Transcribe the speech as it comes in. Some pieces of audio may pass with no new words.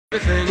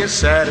Everything is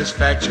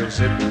satisfaction,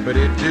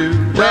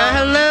 zippity-doo. Well,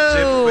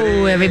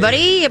 hello,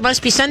 everybody. It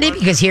must be Sunday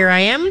because here I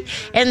am,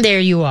 and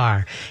there you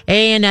are.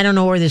 And I don't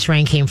know where this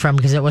rain came from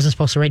because it wasn't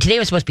supposed to rain. Today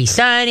was supposed to be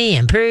sunny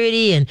and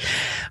pretty, and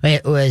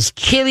it was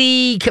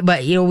chilly.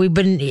 But, we've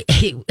been,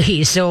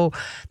 so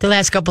the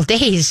last couple of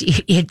days,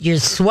 you're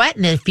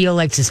sweating and it feels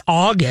like it's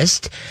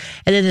August.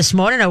 And then this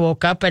morning I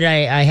woke up and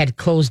I had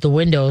closed the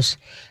windows.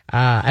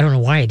 I don't know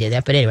why I did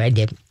that, but anyway, I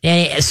did.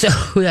 And so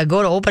I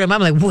go to open them.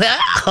 I'm like,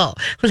 wow,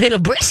 a little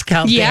brisk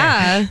out there.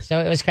 Yeah. So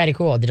it was kind of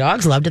cool. The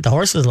dogs loved it. The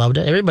horses loved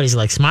it. Everybody's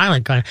like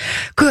smiling, kind of,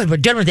 good, we're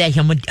done with that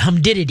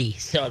humidity.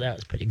 So that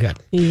was pretty good.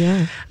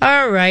 Yeah.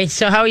 All right.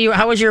 So how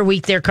was your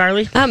week there,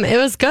 Carly? It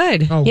was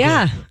good. Oh,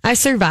 yeah. good. I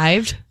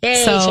survived.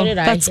 Yay, so did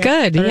I. that's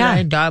good. So did Yeah.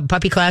 I. Dog,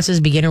 puppy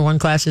classes, beginner one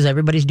classes,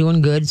 everybody's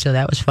doing good. So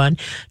that was fun.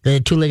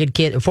 The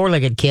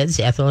four-legged kids,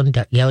 Ethel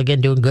and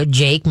Gilligan doing good.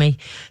 Jake, my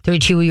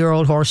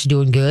 32-year-old horse,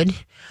 doing good.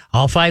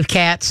 All 5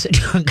 cats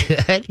doing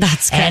good.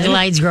 That's good.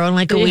 Adeline's growing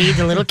like a weed.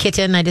 The little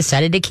kitten, I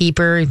decided to keep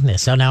her.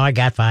 So now I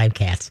got 5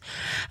 cats.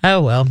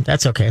 Oh, well,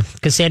 that's okay.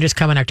 Cassandra's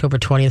coming October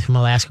 20th from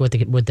Alaska with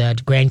the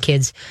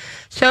grandkids.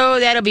 So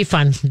that'll be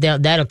fun.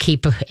 That'll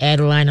keep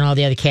Adeline and all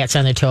the other cats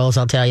on their toes,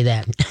 I'll tell you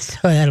that.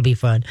 So that'll be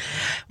fun.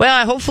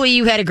 Well, hopefully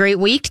you had a great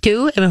week,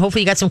 too. And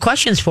hopefully you got some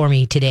questions for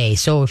me today.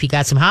 So if you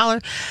got some,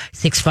 holler,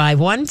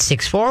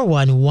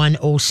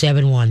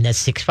 651-641-1071.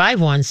 That's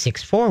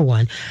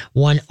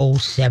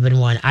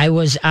 651-641-1071. I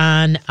was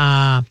on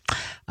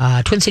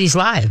Twin Cities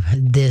Live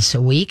this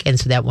week, and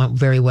so that went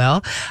very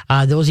well.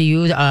 Those of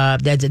you,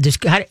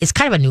 it's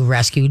kind of a new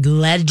rescue,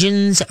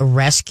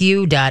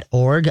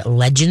 legendsrescue.org,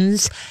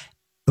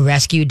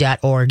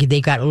 legendsrescue.org.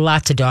 They've got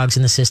lots of dogs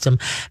in the system.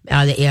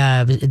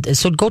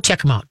 So go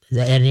check them out.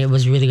 And it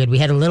was really good. We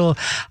had a little,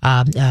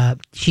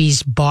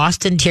 she's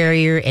Boston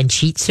Terrier and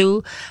Shih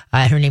Tzu.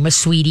 Her name was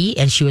Sweetie,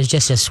 and she was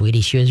just a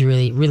sweetie. She was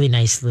really, really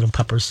nice little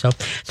pupper. So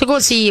go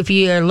and see if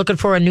you're looking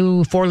for a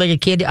new 4-legged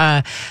kid.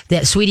 That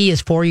Sweetie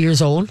is 4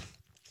 years old.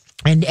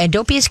 And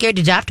don't be scared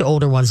to adopt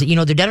older ones. They're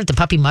done with the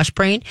puppy mush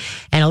brain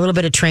and a little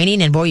bit of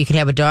training. And boy, you can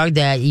have a dog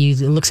that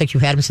it looks like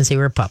you've had them since they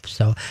were a pup.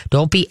 So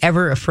don't be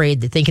ever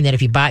afraid thinking that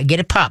if you get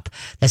a pup,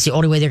 that's the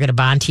only way they're going to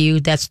bond to you.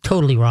 That's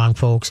totally wrong,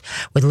 folks.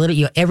 With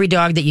every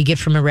dog that you get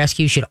from a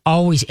rescue should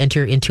always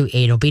enter into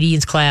an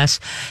obedience class,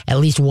 at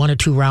least 1 or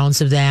 2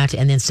 rounds of that,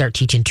 and then start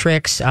teaching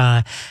tricks,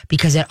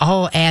 because it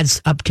all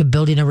adds up to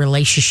building a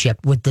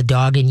relationship with the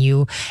dog and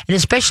you. And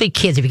especially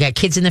kids. If you got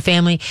kids in the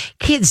family,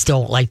 kids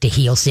don't like to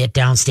heel, sit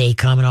down, stay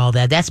calm and all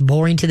that. That's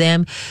boring to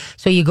them.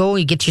 So you go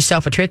and get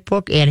yourself a trick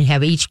book and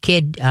have each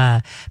kid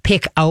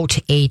pick out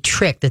a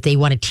trick that they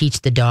want to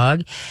teach the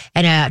dog.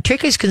 And a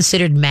trick is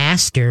considered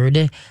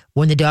mastered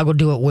when the dog will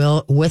do it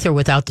with or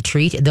without the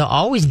treat. They'll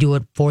always do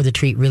it for the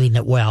treat really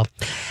well.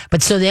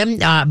 But so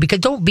then, because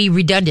don't be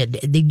redundant.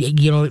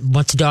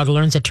 Once the dog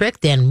learns a trick,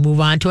 then move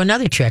on to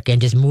another trick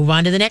and just move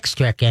on to the next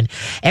trick. And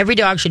every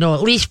dog should know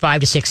at least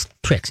 5 to 6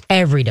 tricks.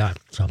 Every dog.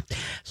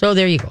 So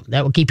there you go.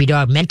 That will keep your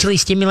dog mentally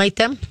stimulate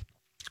them.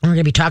 We're going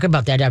to be talking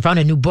about that. I found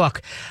a new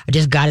book. I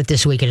just got it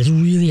this week, and it's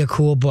really a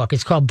cool book.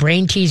 It's called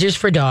Brain Teasers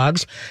for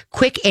Dogs,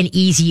 Quick and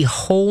Easy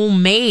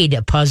Homemade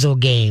Puzzle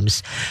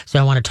Games. So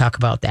I want to talk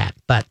about that.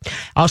 But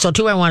also,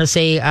 too, I want to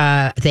say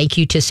thank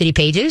you to City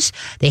Pages.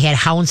 They had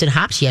Hounds and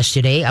Hops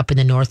yesterday up in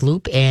the North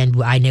Loop,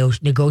 and I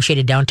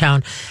negotiated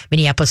downtown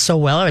Minneapolis so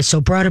well. I was so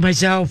proud of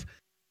myself.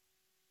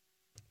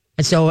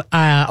 And so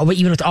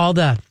even with all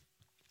the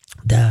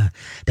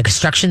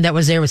construction that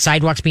was there with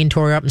sidewalks being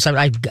tore up and stuff,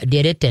 I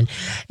did it, and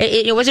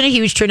it wasn't a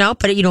huge turnout,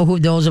 but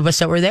those of us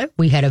that were there,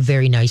 we had a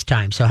very nice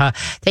time. So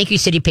thank you,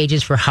 City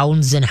Pages, for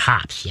Hounds and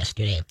Hops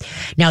yesterday.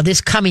 Now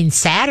this coming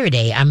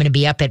Saturday, I'm going to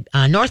be up at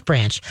North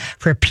Branch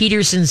for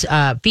Peterson's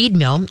feed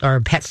mill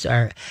or pets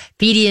or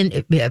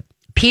feeding.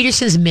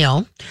 Peterson's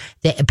Mill,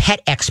 the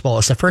Pet Expo.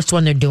 It's the first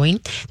one they're doing.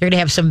 They're going to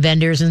have some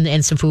vendors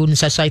and some food and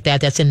such like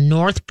that. That's in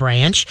North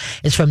Branch.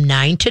 It's from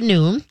 9 to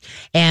noon.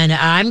 And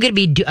I'm going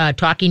to be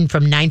talking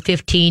from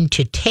 9:15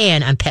 to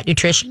 10 on pet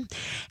nutrition.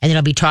 And then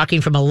I'll be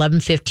talking from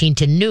 11:15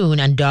 to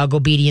noon on dog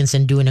obedience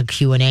and doing a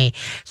Q&A.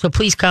 So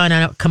please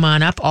come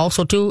on up.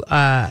 Also, too,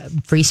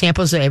 free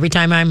samples. Every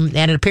time I'm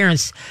at an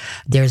appearance,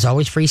 there's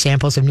always free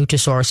samples of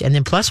Nutrisource. And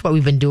then plus what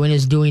we've been doing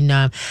is doing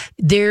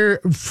their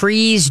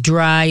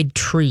freeze-dried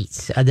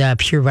treats. The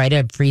Pure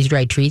Vita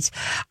freeze-dried treats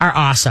are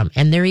awesome.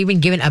 And they're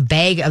even giving a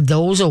bag of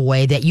those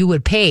away that you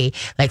would pay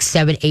like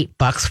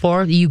 $7-8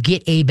 for. You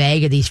get a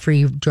bag of these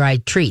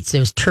freeze-dried treats.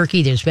 There's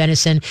turkey, there's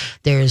venison,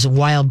 there's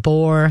wild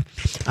boar.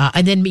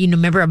 And then,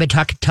 remember I've been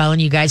telling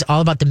you guys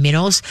all about the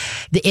minnows.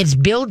 It's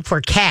billed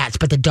for cats,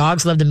 but the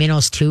dogs love the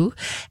minnows too.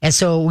 And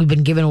so we've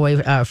been giving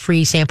away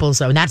free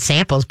samples, not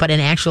samples, but an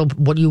actual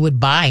what you would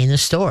buy in the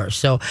store.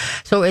 So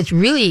it's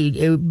really,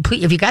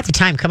 if you got the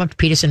time, come up to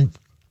Peterson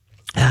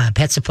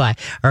Pet Supply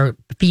or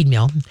Feed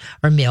Mill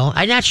or Mill.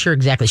 I'm not sure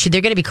exactly.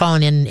 They're going to be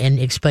calling in and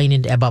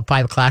explaining about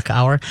 5 o'clock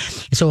hour.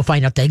 So we'll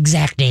find out the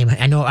exact name.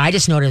 I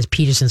just know it as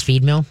Peterson's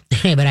Feed Mill,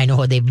 but I know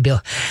what they've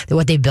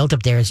built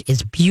up there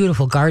is a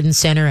beautiful garden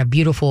center,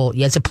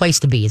 it's a place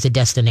to be. It's a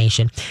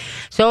destination.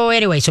 So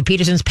anyway,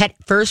 Peterson's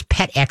first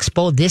Pet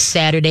Expo this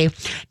Saturday,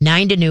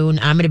 9 to noon.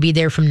 I'm going to be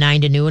there from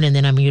 9 to noon, and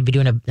then I'm going to be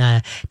doing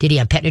a ditty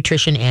on pet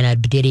nutrition and a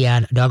ditty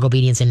on dog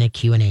obedience and a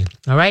Q&A.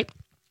 All right?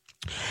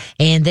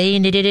 And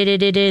then,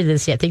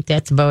 let's see, I think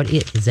that's about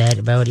it. Is that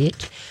about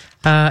it?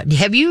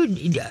 Have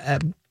you,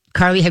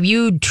 Carly, have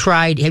you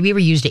ever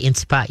used an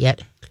Instapot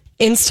yet?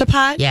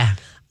 Instapot? Yeah.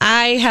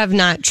 I have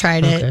not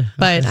tried it,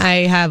 but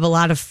I have a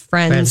lot of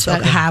friends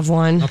that have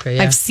one. Okay,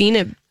 yeah. I've seen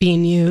it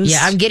being used.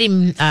 Yeah, I'm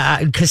getting,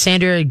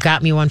 Cassandra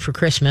got me one for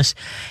Christmas,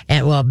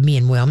 and me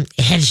and Will,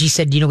 and she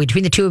said,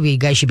 between the two of you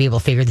guys should be able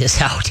to figure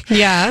this out.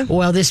 Yeah.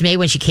 Well, this May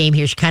when she came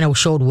here, she kind of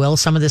showed Will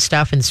some of this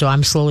stuff, and so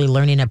I'm slowly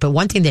learning it. But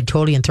one thing that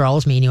totally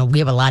enthralls me, we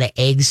have a lot of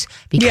eggs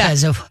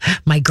because of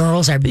my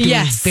girls are doing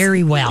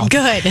very well.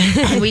 Good.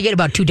 And we get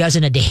about 2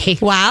 dozen a day.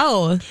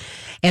 Wow.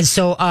 And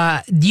so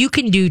you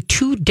can do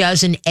 2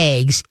 dozen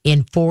eggs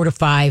in 4 to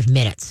 5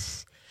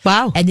 minutes.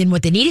 Wow. And then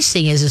what the neatest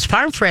thing is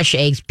farm fresh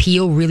eggs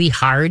peel really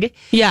hard.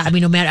 Yeah.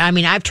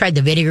 I've tried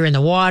the vinegar in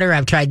the water.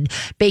 I've tried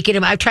baking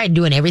them. I've tried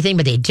doing everything,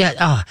 but they just,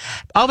 all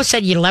of a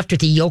sudden you're left with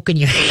the yolk in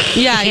your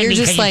Yeah, you're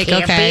just like,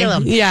 okay.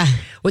 Yeah.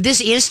 With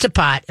this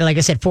Instapot, like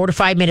I said, 4 to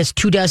 5 minutes,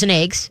 2 dozen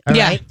eggs. All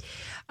right.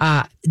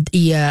 I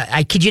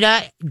kid you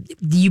not,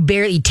 you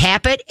barely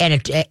tap it,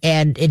 and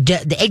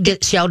the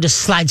egg shell just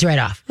slides right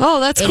off.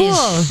 Oh, that's cool. It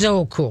is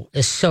so cool.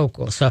 It's so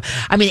cool. So,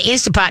 the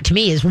Instapot to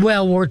me is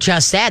well worth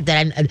just that.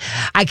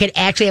 I could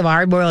actually have a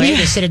hard-boiled egg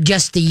instead of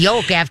just the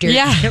yolk after.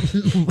 Yeah.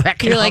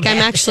 You're like, I'm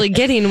actually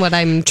getting what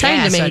I'm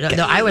trying to make.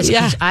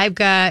 I've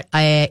got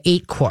an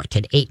 8-quart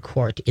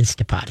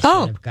Instapot.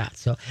 Oh, I've got.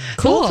 So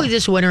cool. Hopefully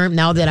this winter,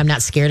 now that I'm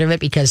not scared of it,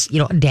 because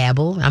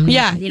dabble.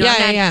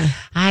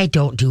 I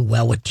don't do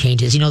well with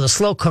changes. The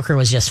slow cooker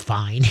was just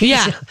fine.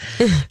 Yeah.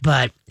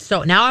 But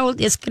so now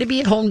it's going to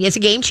be at home. It's a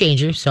game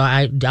changer. So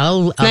I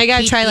got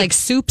to try like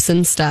soups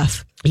and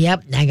stuff.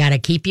 Yep. I got to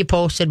keep you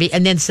posted.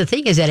 And then the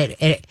thing is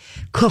that it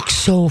cooks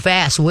so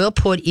fast. We'll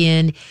put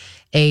in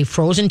a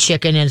frozen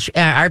chicken, and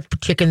our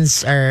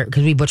chickens are,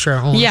 because we butcher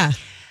our own. Yeah.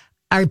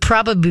 Are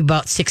probably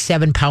about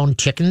 6-7 pound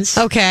chickens.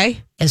 Okay.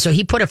 And so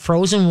he put a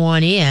frozen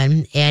one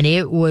in, and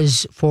it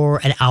was for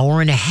an hour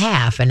and a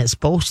half, and it's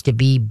supposed to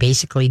be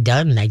basically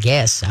done, I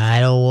guess.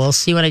 We'll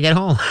see when I get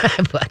home.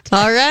 But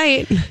all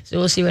right. So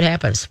we'll see what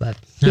happens. But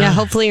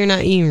hopefully you're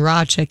not eating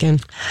raw chicken.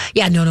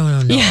 Yeah, no.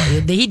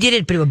 Yeah. He did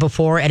it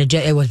before, and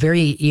it was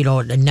very,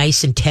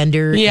 nice and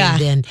tender. Yeah.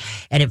 And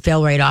it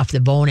fell right off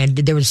the bone, and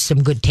there was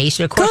some good taste.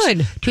 And of course,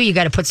 good. Too, you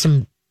got to put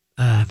some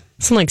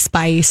like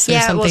spice or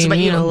something.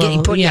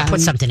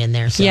 Put something in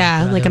there. So,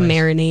 like a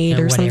marinade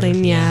or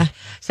something. Yeah.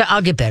 So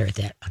I'll get better at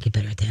that.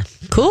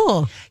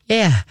 Cool.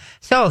 Yeah.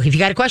 So if you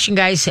got a question,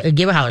 guys,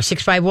 give a holler.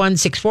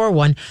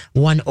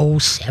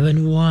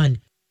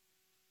 651-641-1071.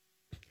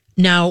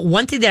 Now,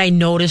 one thing that I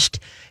noticed,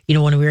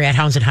 when we were at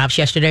Hounds and Hops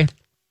yesterday,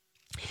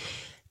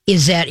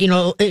 is that,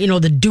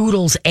 the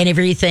doodles and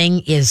everything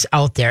is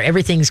out there.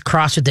 Everything's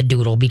crossed with the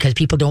doodle because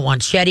people don't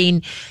want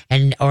shedding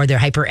or they're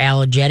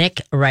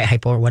hyperallergenic, right?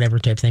 Hypo or whatever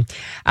type of thing.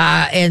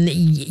 And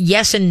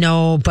yes and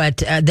no, but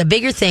the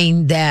bigger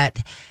thing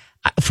that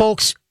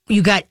folks,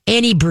 you got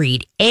any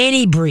breed,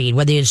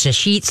 whether it's a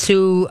Shih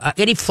Tzu,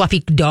 any fluffy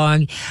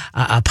dog,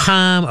 a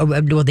Pom,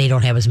 they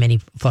don't have as many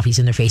fluffies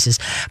in their faces.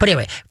 But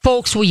anyway,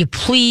 folks, will you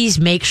please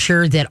make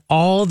sure that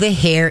all the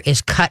hair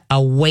is cut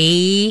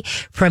away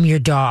from your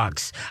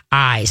dog's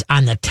eyes,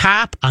 on the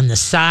top, on the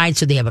side,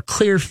 so they have a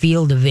clear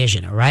field of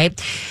vision, all right?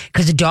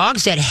 Because the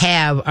dogs that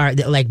have are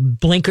like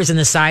blinkers on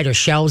the side or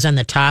shelves on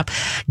the top,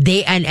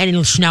 and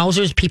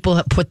schnauzers,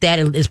 people put that,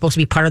 it's supposed to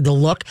be part of the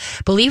look.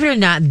 Believe it or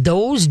not,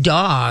 those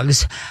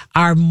dogs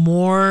are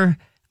more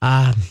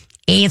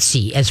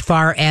antsy as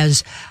far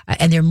as,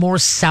 and they're more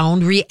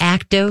sound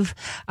reactive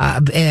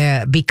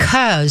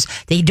because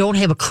they don't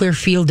have a clear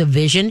field of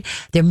vision.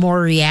 They're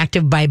more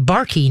reactive by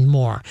barking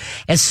more.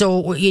 And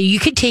so you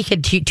can take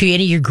it to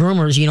any of your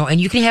groomers, and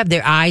you can have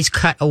their eyes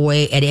cut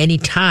away at any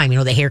time,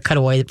 the hair cut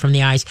away from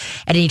the eyes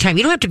at any time.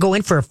 You don't have to go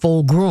in for a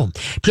full groom.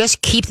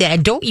 Just keep that.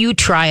 And don't you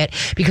try it,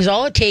 because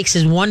all it takes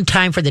is one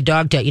time for the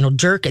dog to,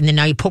 jerk, and then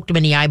now you poked him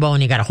in the eyeball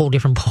and you got a whole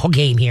different ball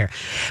game here.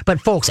 But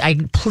folks, I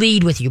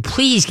plead with you,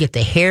 please get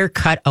the hair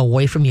cut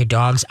away from your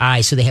dog's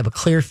eyes so they have a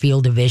clear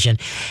field of vision.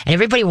 And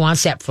everybody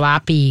wants that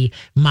floppy,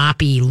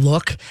 moppy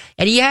look.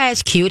 And yeah,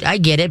 it's cute. I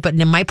get it. But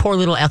my poor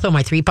little Ethel,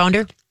 my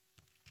 3-pounder,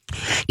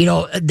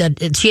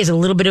 she has a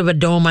little bit of a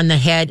dome on the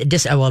head.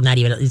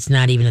 It's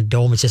not even a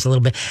dome. It's just a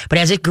little bit. But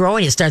as it's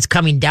growing, it starts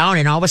coming down,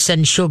 and all of a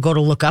sudden she'll go to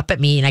look up at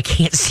me, and I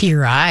can't see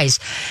her eyes.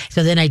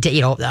 So then I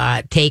take the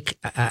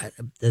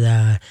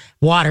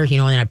water, and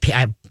then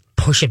I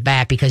push it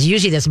back because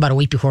usually that's about a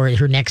week before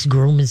her next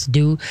groom is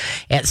due.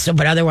 And so,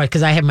 but otherwise,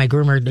 because I have my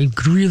groomer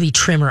really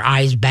trim her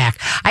eyes back.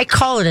 I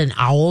call it an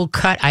owl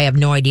cut. I have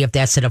no idea if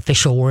that's an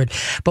official word,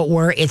 but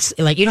where it's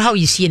like, you know how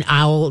you see an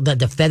owl,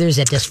 the feathers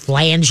that just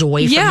flange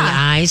away from the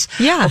eyes?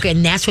 Yeah. Okay,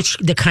 and that's what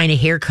the kind of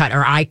haircut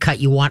or eye cut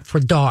you want for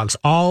dogs,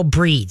 all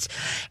breeds.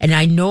 And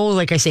I know,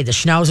 like I say, the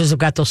schnauzers have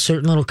got those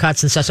certain little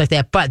cuts and stuff like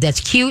that, but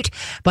that's cute,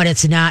 but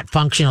it's not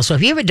functional. So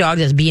if you have a dog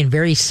that's being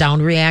very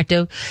sound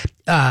reactive,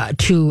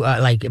 to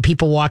like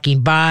people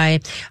walking by,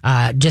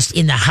 just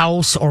in the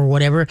house or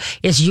whatever,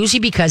 it's usually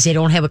because they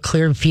don't have a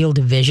clear field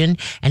of vision,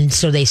 and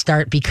so they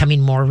start becoming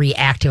more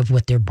reactive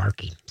with their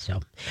barking. So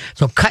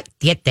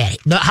get that.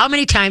 How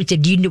many times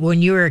did you,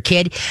 when you were a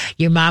kid,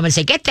 your mom would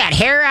say, "Get that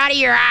hair out of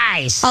your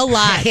eyes"? A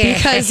lot,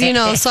 because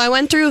so I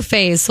went through a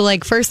phase. So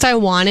like first I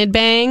wanted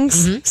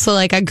bangs, so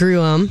like I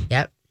grew them.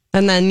 Yep.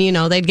 And then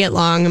they'd get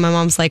long, and my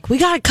mom's like, "We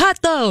gotta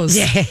cut those."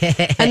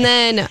 And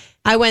then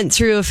I went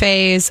through a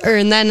phase,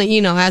 and then,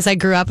 as I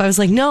grew up, I was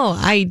like, no,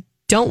 I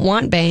don't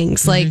want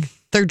bangs. Like,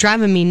 they're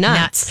driving me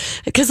nuts.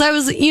 Because I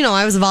was a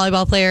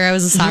volleyball player. I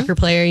was a soccer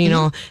player,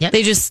 Yep.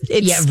 They just,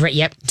 it's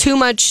too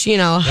much,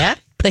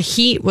 The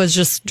heat was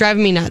just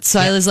driving me nuts. So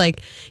I was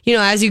like,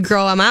 as you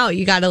grow them out,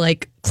 you got to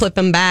like clip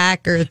them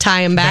back or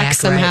tie them back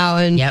somehow.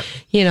 Right.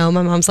 And,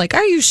 my mom's like,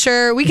 "Are you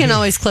sure? We can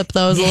always clip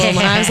those a little." And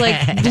I was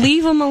like,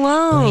 "Leave them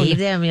alone." Leave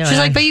them. She's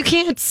like, "But you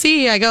can't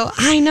see." I go,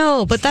 "I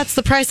know, but that's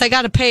the price I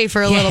got to pay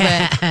for a little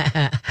bit."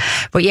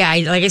 But yeah,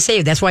 like I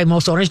say, that's why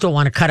most owners don't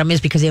want to cut them, is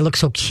because they look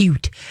so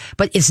cute,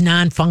 but it's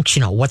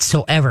non-functional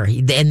whatsoever.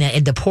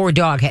 And the poor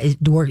dog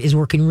is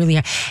working really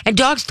hard. And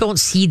dogs don't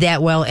see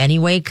that well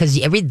anyway, because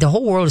the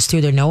whole world is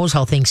through their nose,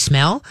 how things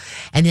smell,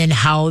 and then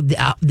how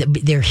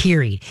they're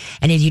hearing.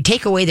 And if you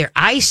take away their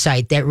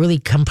eyesight, that really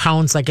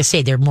compounds. Like I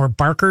say, they're more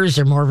barkers,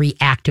 they're more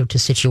reactive to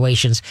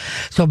situations.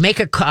 So make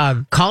a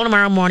call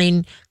tomorrow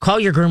morning, call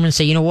your groomer and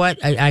say, "You know what,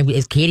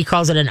 Katie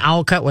calls it an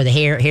owl cut, where the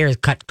hair is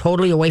cut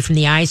totally away from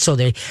the eyes, so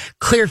they're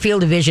clear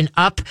field of vision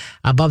up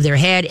above their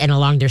head and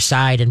along their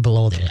side and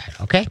below their head."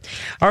 Okay,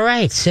 all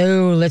right,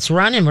 so let's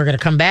run, and we're going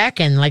to come back,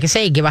 and like I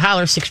say, give a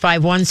holler,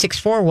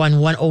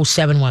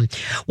 651-641-1071.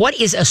 What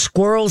is a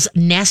squirrel's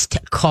nest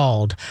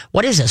called?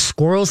 What is a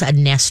squirrel's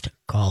nest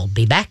called?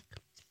 Be back.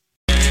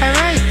 All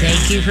right.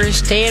 Thank you for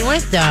staying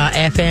with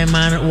FM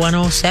on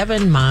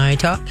 107 My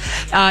Talk.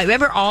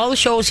 Remember, all the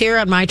shows here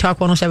on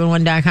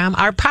MyTalk1071.com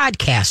are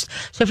podcasts.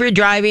 So if you're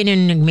driving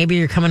and maybe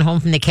you're coming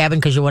home from the cabin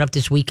because you went up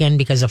this weekend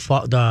because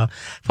the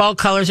fall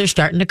colors are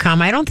starting to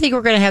come. I don't think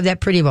we're going to have that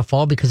pretty of a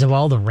fall because of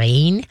all the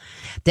rain.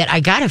 That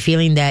I got a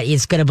feeling that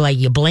it's going to be like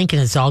you blink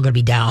and it's all going to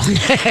be down.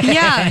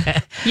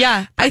 Yeah.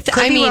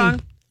 I mean, wrong.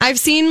 I've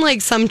seen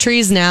like some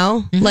trees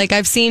now. Like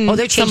I've seen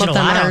they're some of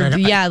them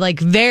are like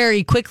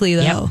very quickly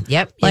though.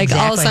 Yep. Like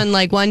exactly. all of a sudden,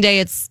 like one day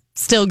it's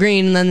still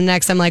green, and then the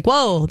next I'm like,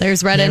 whoa,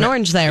 there's red and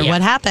orange there.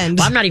 What happened?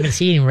 Well, I'm not even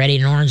seeing red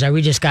and orange.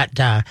 We just got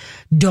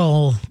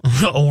dull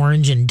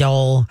orange and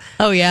dull.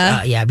 Oh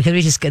yeah, because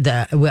we just got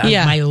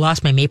I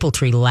lost my maple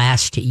tree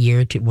last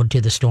year to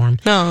the storm.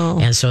 Oh,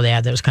 and so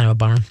that was kind of a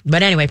bummer.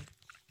 But anyway.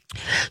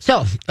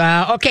 So,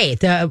 okay,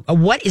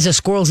 what is a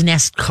squirrel's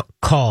nest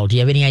called? Do you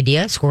have any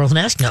idea? Squirrel's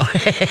nest? No.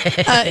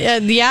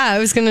 I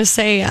was going to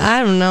say,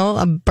 I don't know,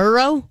 a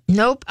burrow?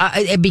 Nope.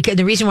 Because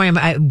the reason why I'm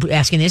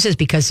asking this is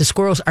because the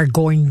squirrels are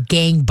going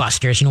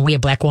gangbusters. We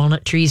have black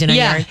walnut trees in our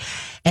yard.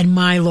 And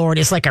my Lord,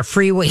 it's like a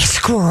freeway of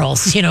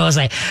squirrels. It's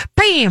like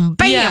bam,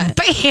 bam,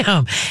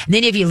 bam. And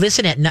then if you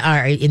listen in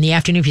the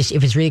afternoon, if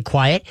it's really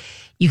quiet,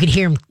 you can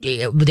hear them,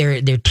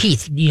 their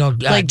teeth,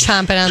 like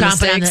chomping on the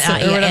sticks or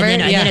whatever.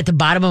 And then at the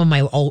bottom of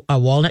my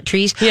walnut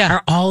trees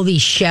are all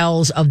these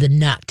shells of the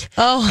nut.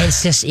 Oh,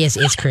 it's just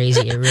it's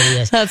crazy. It really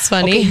is. That's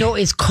funny. Okay, no,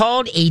 it's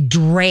called a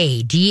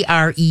dray.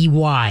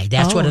 DREY.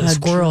 That's what a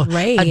squirrel.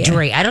 A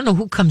dray. I don't know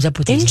who comes up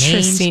with these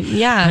names. Interesting.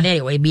 Yeah. But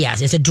anyway,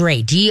 yes, it's a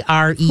dray. DREY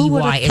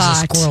is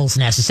a squirrel's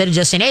nest. Instead of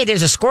just saying, "Hey,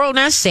 there's a squirrel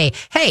nest," say,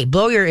 "Hey,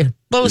 blow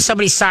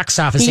somebody's socks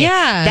off and say,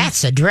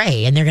 that's a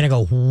dray." And they're going to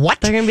go,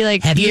 "What?" They're going to be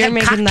like, "Have you're you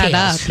making cocktails?" that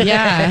up.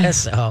 Yeah.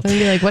 So, they're going to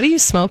be like, "What are you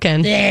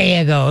smoking?" There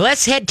you go.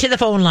 Let's head to the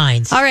phone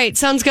lines. All right.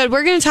 Sounds good.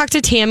 We're going to talk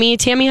to Tammy.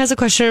 Tammy has a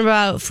question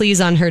about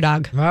fleas on her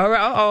dog.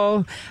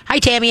 Uh-oh. Hi,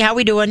 Tammy. How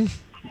we doing?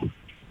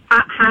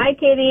 Hi,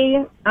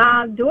 Katie.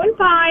 Doing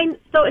fine.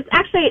 So it's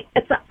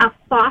a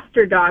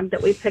foster dog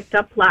that we picked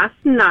up last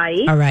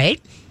night. All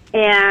right.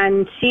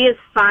 And she is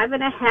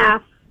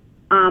 5.5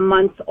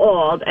 months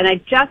old, and I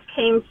just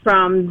came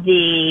from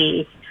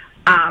the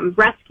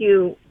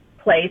rescue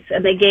place,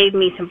 and they gave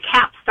me some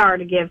Capstar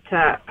to give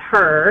to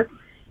her,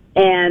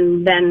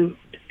 and then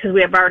because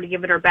we have already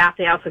given her a bath,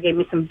 they also gave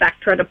me some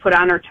Vectra to put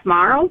on her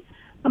tomorrow.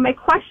 But my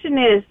question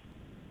is,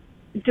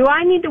 do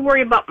I need to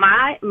worry about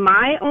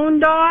my own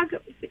dog?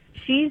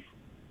 She's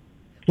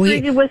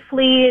treated with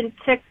flea and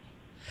tick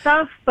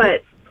stuff,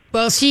 but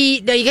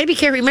you got to be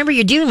careful. Remember,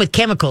 you're dealing with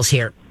chemicals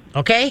here.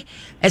 Okay?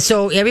 And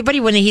so everybody,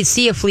 when they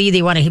see a flea,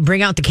 they want to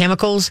bring out the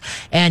chemicals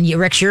and it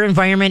wrecks your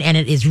environment and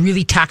it is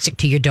really toxic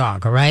to your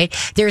dog, all right?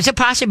 There's a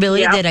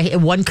possibility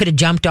that one could have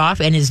jumped off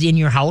and is in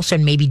your house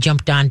and maybe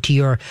jumped on to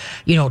your,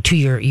 to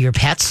your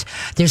pets.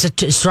 There's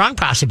a strong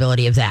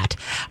possibility of that.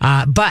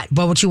 But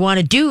what you want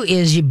to do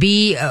is you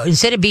be,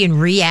 instead of being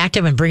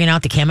reactive and bringing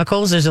out the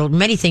chemicals, there's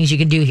many things you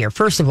can do here.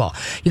 First of all,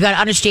 you got to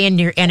understand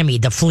your enemy,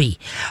 the flea.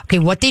 Okay,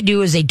 what they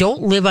do is they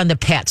don't live on the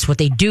pets. What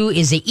they do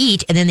is they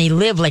eat and then they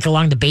live like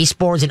along the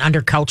baseboards and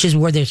under couches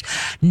where there's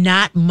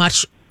not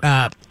much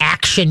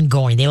action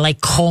going. They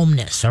like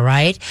calmness, all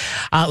right?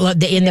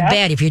 In the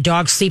bed, if your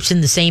dog sleeps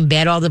in the same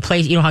bed all the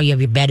place, you know how you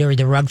have your bed or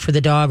the rug for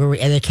the dog or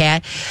the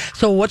cat?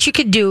 So what you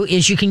can do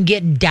is you can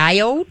get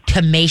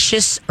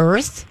diatomaceous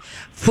earth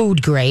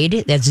food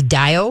grade. That's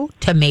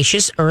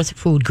diatomaceous earth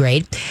food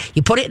grade.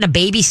 You put it in a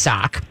baby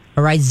sock,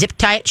 all right? Zip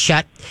tie it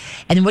shut.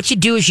 And then what you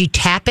do is you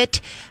tap it,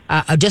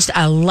 just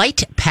a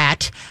light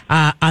pat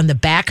on the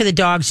back of the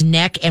dog's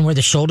neck and where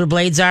the shoulder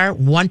blades are.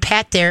 One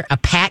pat there, a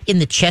pat in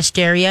the chest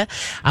area,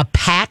 a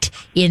pat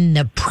in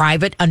the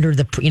private, under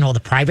the,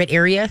 the private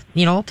area,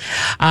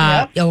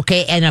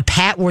 okay, and a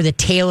pat where the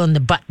tail and the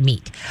butt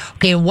meet.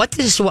 Okay, and what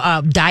this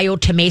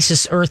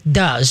diatomaceous earth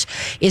does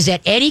is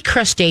that any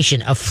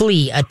crustacean, a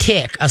flea, a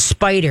tick, a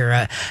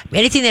spider,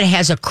 anything that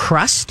has a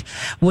crust,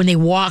 when they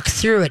walk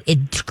through it,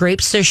 it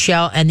scrapes their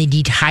shell and they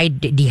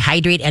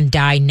dehydrate and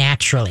die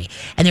naturally.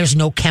 And there's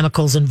no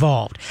chemicals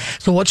involved.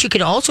 So what you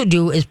can also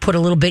do is put a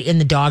little bit in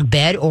the dog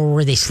bed or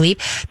where they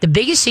sleep. The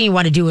biggest thing you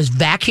want to do is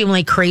vacuum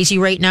like crazy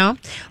right now,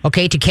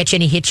 okay, to catch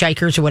any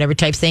hitchhikers or whatever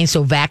type thing.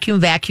 So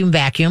vacuum.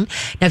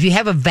 Now, if you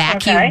have a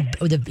vacuum,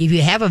 if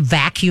you have a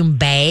vacuum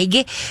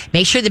bag,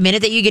 make sure the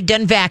minute that you get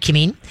done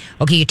vacuuming,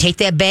 okay, you take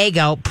that bag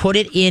out, put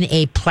it in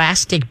a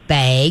plastic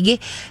bag,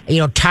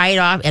 tie it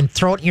off and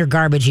throw it in your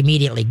garbage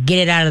immediately. Get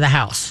it out of the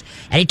house.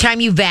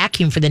 Anytime you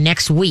vacuum for the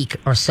next week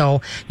or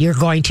so, you're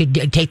going to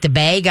take the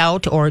bag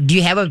out, or do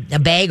you have a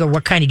bag, or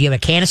what kind? Do you have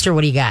a canister?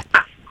 What do you got?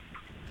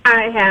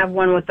 I have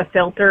one with the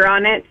filter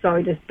on it, so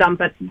I just dump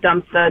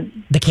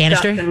the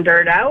canister dust and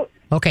dirt out.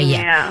 Okay,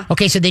 yeah.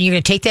 Okay, so then you're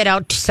going to take that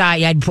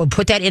outside. I'd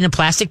put that in a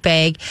plastic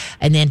bag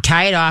and then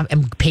tie it off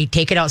and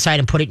take it outside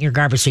and put it in your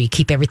garbage so you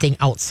keep everything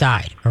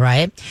outside, all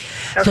right?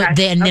 Okay. So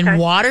then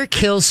water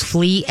kills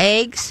flea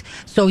eggs,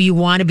 so you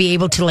want to be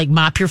able to like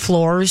mop your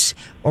floors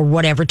or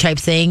whatever type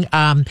thing.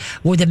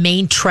 With the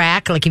main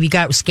track, like if you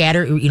got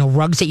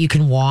rugs that you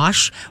can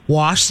wash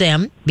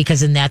them,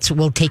 because then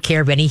will take care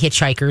of any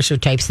hitchhikers or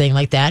type thing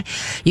like that.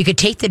 You could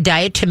take the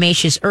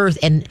diatomaceous earth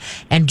and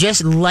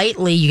just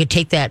lightly, you could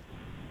take that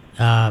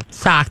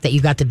sock that you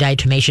got the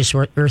diatomaceous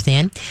earth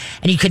in,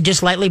 and you could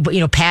just lightly,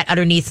 pat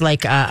underneath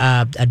like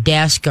a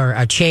desk or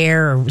a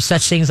chair or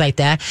such things like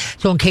that.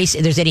 So in case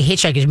there's any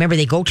hitchhikers, remember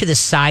they go to the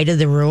side of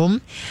the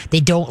room. They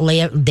don't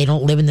live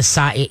in the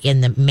side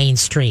in the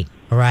mainstream.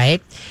 All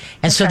right.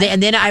 And so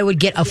then I would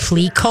get a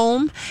flea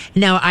comb.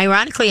 Now,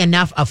 ironically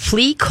enough, a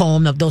flea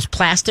comb, those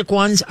plastic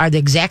ones, are the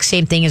exact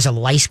same thing as a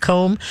lice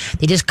comb.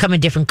 They just come in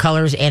different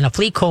colors, and a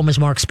flea comb is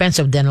more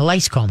expensive than a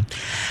lice comb.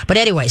 But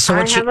anyway, so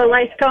I have a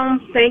lice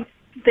comb.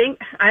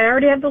 I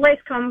already have the lice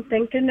comb.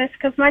 Thank goodness,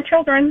 because my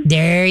children.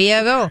 There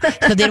you go.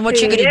 So then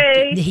what you're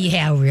going to...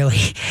 Yeah, really.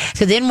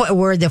 So then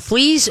where the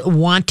fleas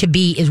want to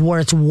be is where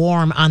it's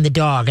warm on the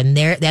dog. And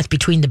that's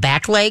between the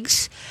back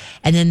legs.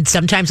 And then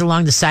sometimes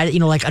along the side,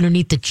 like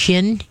underneath the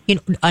chin,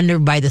 under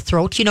by the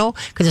throat,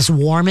 because it's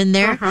warm in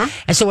there. Uh-huh.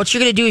 And so what you're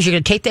going to do is you're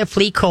going to take that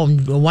flea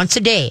comb once a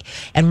day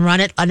and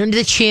run it under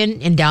the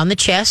chin and down the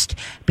chest,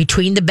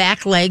 between the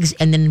back legs,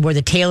 and then where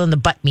the tail and the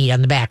butt meet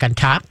on the back on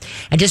top.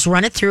 And just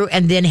run it through,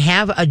 and then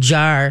have a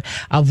jar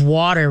of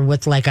water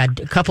with like a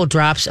couple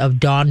drops of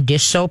Dawn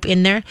dish soap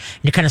in there, and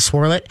you kind of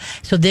swirl it.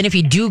 So then if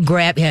you do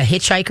grab a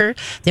hitchhiker,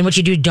 then what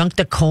you do, dunk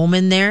the comb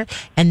in there,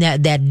 and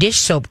that dish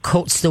soap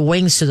coats the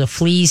wings so the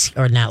fleas,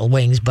 or not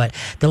wings, but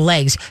the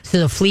legs, so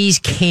the fleas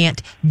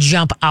can't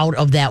jump out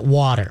of that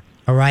water,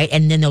 all right?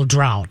 And then they'll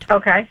drown.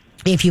 Okay.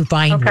 If you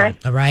find one,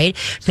 all right?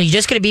 So you're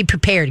just going to be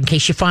prepared in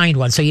case you find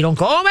one, so you don't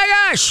go, oh my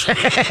gosh!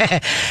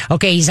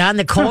 Okay, he's on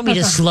the comb. You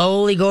just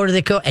slowly go to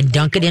the comb and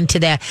dunk it into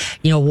that,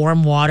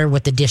 warm water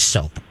with the dish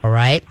soap, all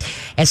right?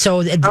 And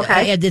so,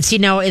 see,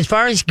 now, as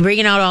far as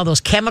bringing out all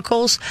those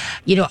chemicals,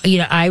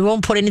 I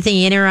won't put anything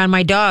in or on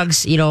my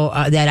dogs,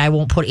 that I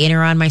won't put in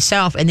or on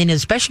myself. And then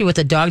especially with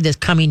a dog that's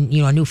coming,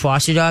 a new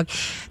foster dog,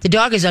 the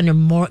dog is under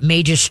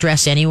major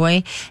stress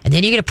anyway. And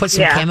then you're going to put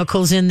some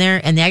chemicals in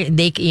there, and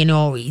they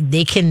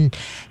can,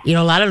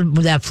 a lot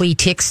of that flea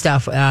tick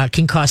stuff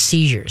can cause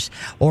seizures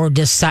or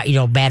just,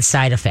 bad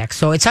side effects.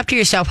 So it's up to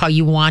yourself how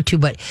you want to,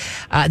 but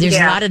there's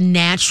a lot of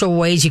natural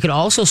ways. You could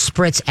also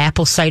spritz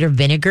apple cider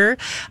vinegar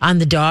on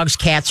the dogs,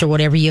 cats, or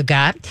whatever you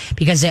got,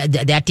 because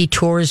that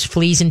detours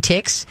fleas and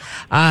ticks.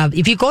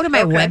 If you go to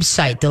my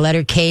website, the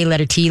letter K,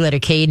 letter T, letter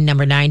K,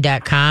 number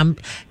 9.com,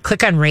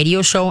 click on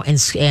radio show and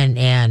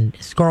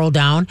scroll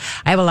down.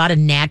 I have a lot of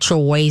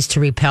natural ways to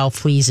repel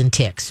fleas and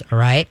ticks. All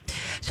right.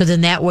 So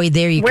then that way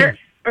there you can.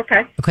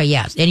 Okay. Okay,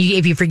 yes. And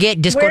if you forget,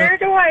 just Where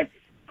do I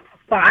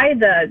buy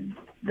the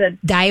the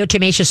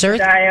diatomaceous earth.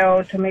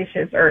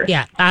 diatomaceous earth.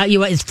 Yeah,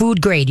 it's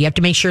food grade. You have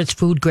to make sure it's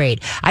food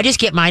grade. I just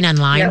get mine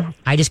online.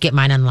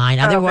 Yep.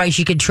 Otherwise,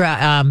 you could try.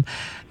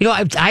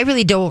 I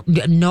really don't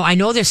know. I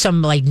know there's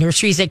some like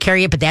nurseries that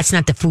carry it, but that's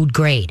not the food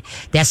grade.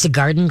 That's the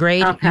garden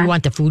grade. Okay. You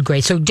want the food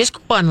grade. So just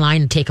go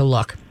online and take a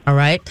look. All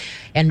right,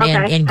 and go.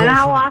 And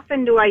how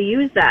often do I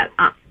use that?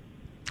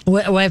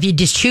 Well, if you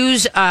just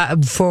choose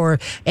for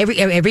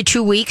every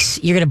 2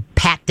 weeks, you're going to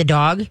pat the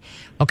dog.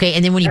 Okay,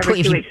 and then when you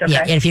Every 2 weeks, okay.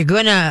 and if you're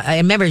gonna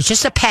remember, it's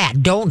just a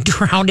pat. Don't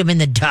drown him in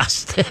the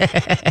dust,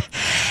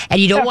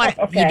 and you don't want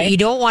you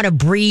don't want to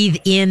breathe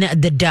in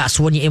the dust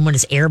when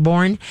it's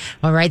airborne.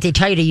 All right, they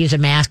tell you to use a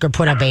mask or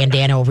put a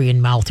bandana over your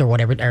mouth or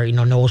whatever, or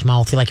nose,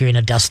 mouth, like you're in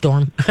a dust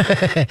storm.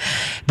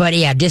 But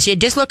yeah,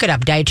 just look it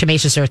up.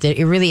 Diatomaceous earth.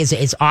 It really is.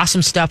 It's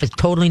awesome stuff. It's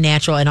totally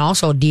natural, and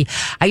also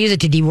I use it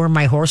to deworm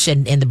my horse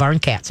and the barn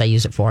cats. I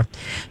use it for.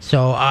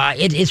 So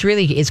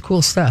it's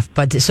cool stuff.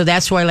 But so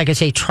that's why, like I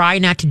say, try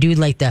not to do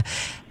like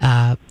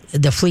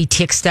the flea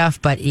tick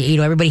stuff, but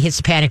everybody hits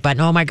the panic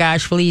button. Oh my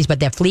gosh, fleas! But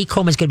that flea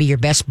comb is going to be your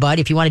best bud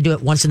if you want to do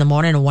it once in the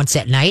morning and once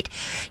at night.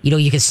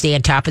 You can stay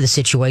on top of the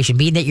situation.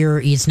 Being that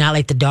it's not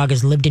like the dog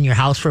has lived in your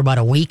house for about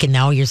a week and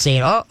now you're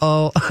saying,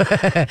 oh,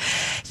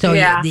 so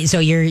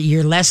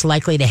you're less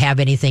likely to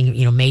have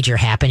anything major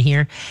happen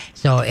here.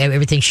 So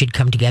everything should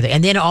come together.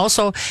 And then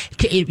also,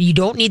 you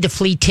don't need the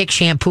flea tick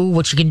shampoo.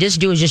 What you can just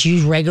do is just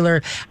use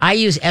regular. I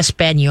use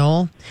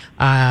Espanol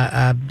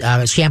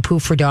shampoo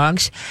for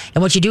dogs,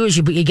 and what you do is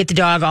you get the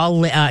dog all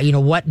wet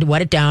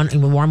it down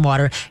in warm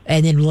water,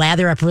 and then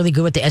lather up really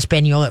good with the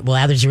Espanol. It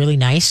lathers really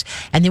nice,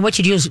 and then what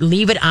you do is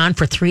leave it on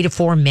for 3 to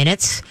 4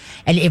 minutes.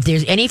 And if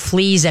there's any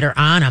fleas that are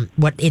on them,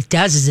 what it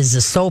does is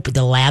the soap,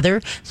 the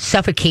lather,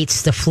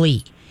 suffocates the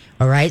flea.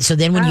 All right. So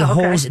then when you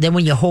hose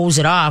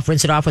it off,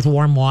 rinse it off with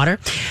warm water,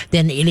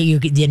 then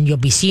you'll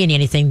be seeing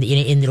anything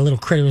in the little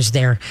critters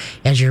there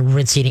as you're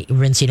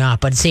rinsing off.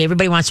 But say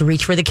everybody wants to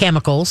reach for the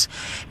chemicals,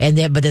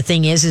 but the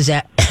thing is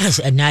that it's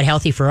not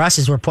healthy for us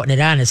as we're putting it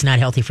on. It's not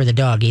healthy for the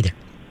dog either.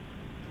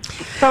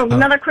 So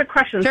another quick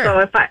question.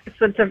 Sure.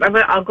 So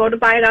I'll go to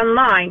buy it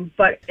online,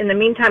 but in the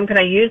meantime, can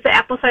I use the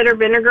apple cider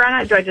vinegar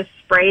on it? Do I just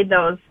spray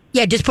those?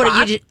 Yeah, just put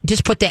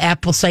just put the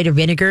apple cider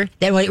vinegar.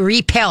 That way it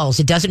repels.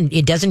 It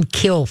doesn't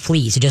kill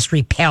fleas. It just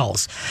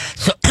repels.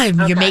 So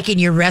you're making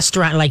your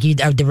restaurant like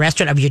the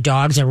restaurant of your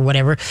dogs or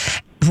whatever,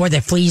 where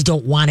the fleas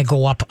don't want to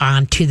go up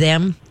onto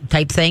them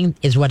type thing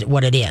is what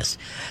it is.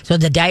 So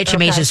the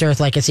diatomaceous earth,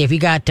 like I say, if you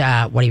got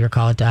what do you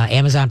call it,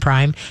 Amazon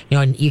Prime,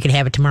 and you can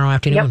have it tomorrow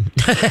afternoon.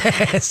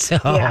 Yep. So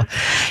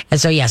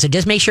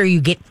just make sure you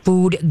get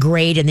food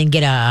grade and then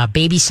get a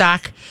baby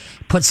sock.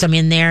 Put some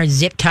in there,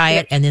 zip tie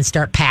it, and then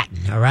start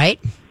patting. All right.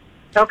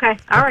 Okay.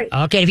 All right.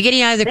 Okay. If you get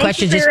any other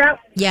questions, if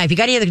you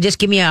got any other, just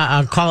give me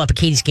a call up at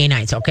Katie's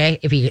Canines. Okay.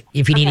 If you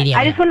need any.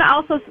 I just want to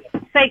also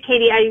say,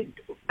 Katie, I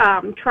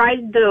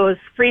tried those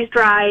freeze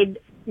dried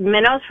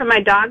minnows for my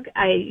dog.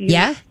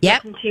 Listened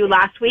to you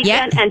last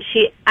weekend, and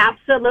she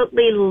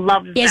absolutely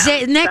loves them.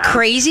 Isn't that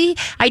crazy?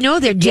 I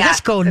know they're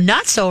just go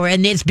nuts over,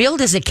 and it's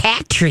billed as a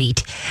cat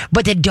treat,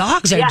 but the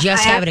dogs are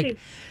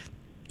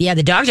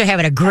the dogs are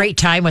having a great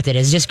time with it.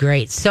 It's just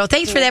great. So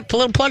thanks for that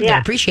little plug there.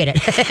 Appreciate it.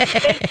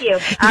 Thank you.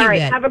 All right.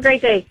 Bet. Have a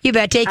great day. You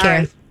bet. Take care.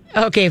 Right.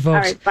 Okay, folks.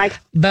 All right. Bye.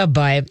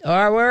 Bye-bye. All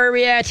right, where are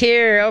we at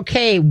here?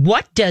 Okay,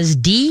 what does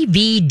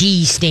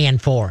DVD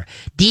stand for?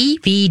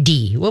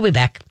 DVD. We'll be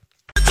back.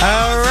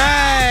 All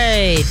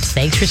right.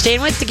 Thanks for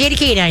staying with the Katie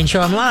K9 Show.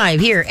 I'm live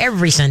here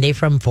every Sunday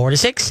from 4 to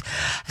 6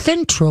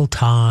 Central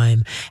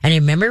Time. And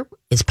remember,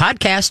 it's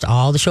podcast.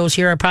 All the shows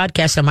here are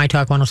podcast on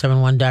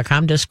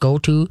mytalk1071.com. Just go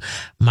to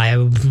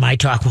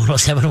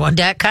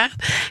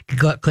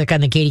mytalk1071.com. Click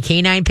on the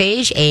Katie K9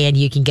 page, and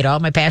you can get all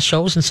my past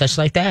shows and such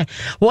like that.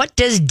 What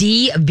does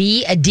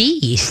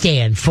DVD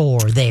stand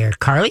for there,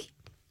 Carly?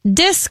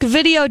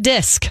 Video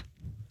disc.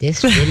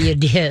 This video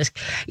disc.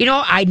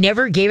 I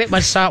never gave it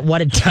much thought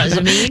what it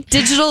does mean.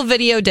 Digital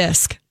video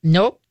disc.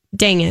 Nope.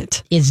 Dang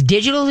it. It's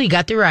digital. You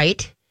got the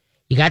right.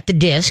 You got the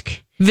disc.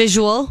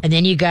 Visual. And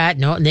then you got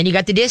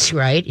the disc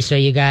right. So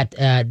you got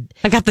I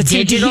got the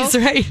digital Ds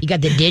right. You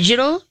got the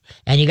digital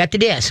and you got the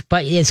disc.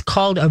 But it's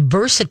called a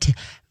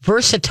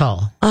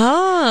versatile.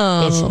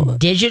 Oh. It's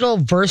digital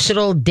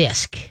versatile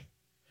disc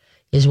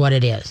is what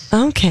it is.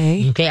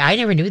 Okay. Okay. I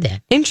never knew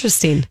that.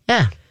 Interesting.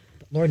 Yeah.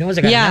 Lord knows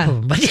I got enough of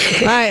them. But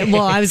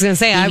well, I was going to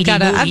say, I've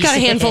got a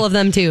handful of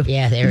them too.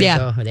 Yeah, there we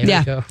go. There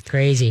we go.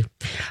 Crazy.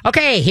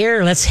 Okay,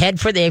 here, let's head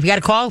for if you got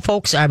a call,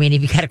 folks, if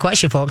you got a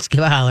question, folks, give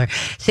a holler.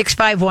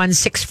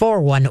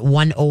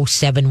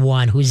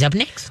 651-641-1071. Who's up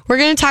next? We're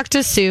going to talk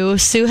to Sue.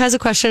 Sue has a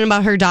question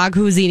about her dog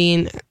who's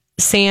eating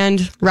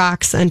sand,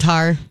 rocks, and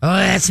tar. Oh,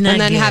 that's not good.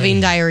 And then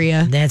having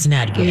diarrhea. That's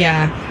not good.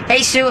 Yeah.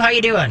 Hey, Sue, how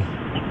you doing?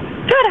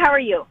 Good. How are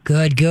you?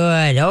 Good.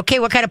 Okay,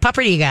 what kind of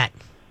pupper do you got?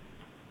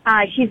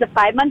 She's a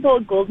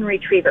 5-month-old golden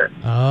retriever.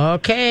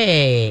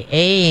 Okay.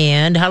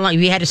 And how long?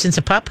 Have you had her since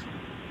a pup?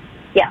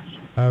 Yes.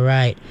 All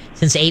right.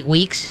 Since 8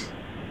 weeks?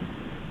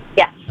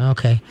 Yes.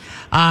 Okay.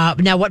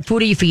 Now, what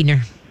food are you feeding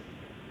her?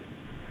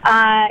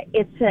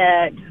 It's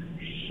a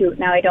shoot,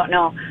 now I don't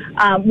know.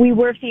 We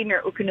were feeding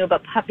her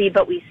Ukanuba puppy,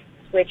 but we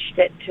switched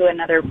it to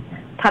another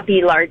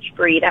puppy large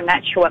breed. I'm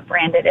not sure what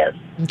brand it is.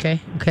 Okay.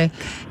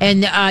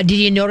 And did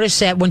you notice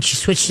that when she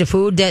switched to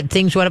food that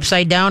things went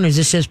upside down, or has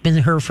this just been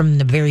her from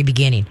the very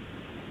beginning?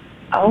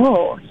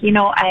 Oh,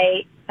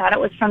 I thought it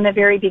was from the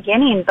very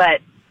beginning,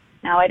 but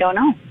now I don't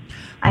know.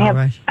 I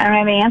don't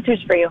have any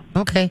answers for you.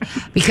 Okay.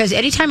 Because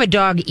anytime a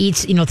dog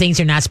eats, things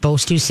they're not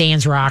supposed to,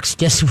 sands, rocks,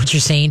 just what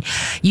you're saying,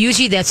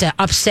 usually that's an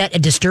upset, a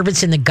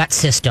disturbance in the gut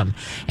system.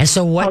 And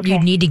so what you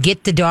need to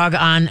get the dog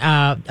on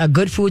a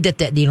good food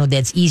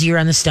that's easier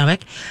on the stomach.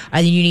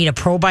 Then you need a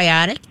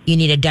probiotic. You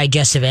need a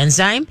digestive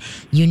enzyme.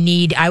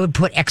 I would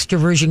put extra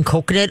virgin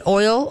coconut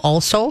oil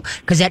also,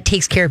 because that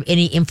takes care of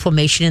any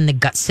inflammation in the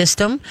gut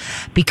system.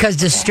 Because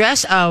the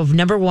stress of,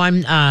 number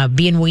one,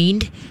 being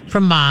weaned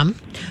from mom,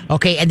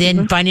 okay, and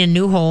then finding a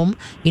new home,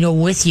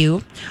 with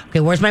you. Okay,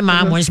 where's my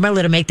mom? Where's my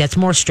little mate? That's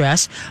more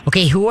stress.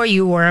 Okay, who are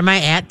you? Where am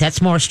I at?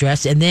 That's more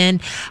stress. And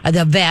then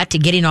the vet,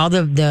 getting all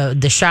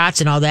the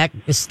shots and all that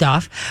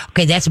stuff.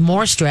 Okay, that's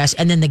more stress.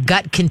 And then the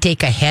gut can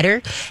take a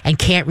header and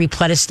can't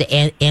replenish the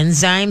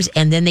enzymes.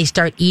 And then they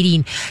start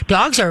eating.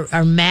 Dogs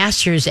are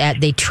masters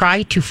at, they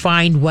try to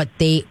find what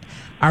they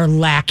are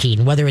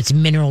lacking, whether it's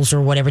minerals or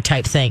whatever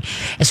type thing.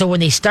 And so when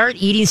they start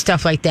eating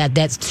stuff like that,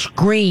 that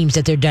screams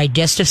that their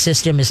digestive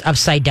system is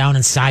upside down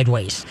and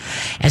sideways.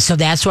 And so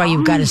that's why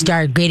you've got to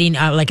start getting,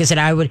 like I said,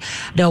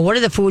 one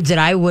of the foods that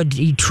I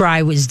would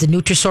try was the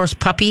Nutrisource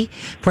puppy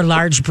for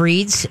large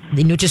breeds.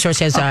 The Nutrisource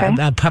has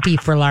a puppy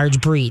for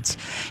large breeds.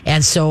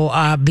 And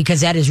so,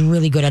 because that is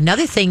really good.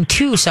 Another thing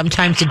too,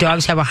 sometimes the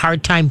dogs have a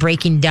hard time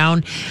breaking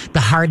down the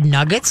hard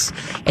nuggets.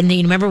 And then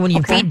you remember when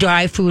you feed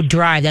dry food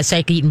dry, that's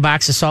like eating a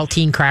box of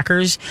saltine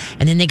crackers,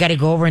 and then they got to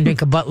go over and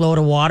drink a buttload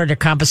of water to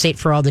compensate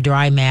for all the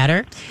dry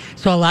matter.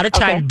 So a lot of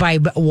times by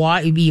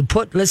water, you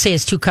put, let's say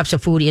it's 2 cups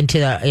of food into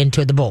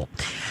the bowl,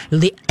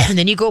 and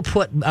then you go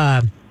put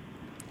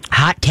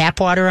hot tap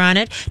water on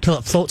it till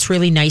it floats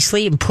really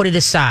nicely and put it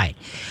aside.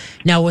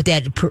 Now with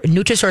that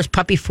Nutrisource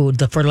puppy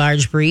food for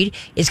large breed,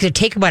 it's going to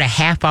take about a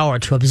half hour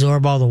to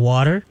absorb all the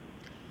water.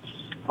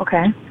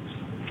 Okay.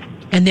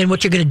 And then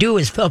what you're going to do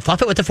is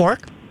fluff it with a fork.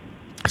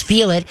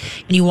 Feel it,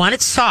 and you want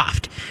it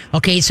soft.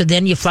 Okay, so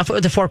then you fluff it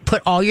with a fork,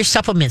 put all your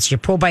supplements, your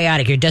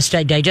probiotic, your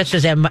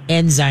digestive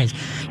enzymes,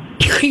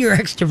 your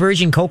extra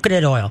virgin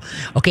coconut oil,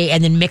 okay,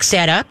 and then mix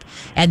that up,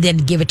 and then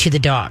give it to the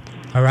dog.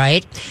 All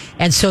right,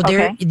 and so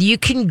there you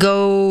can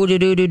go you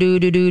can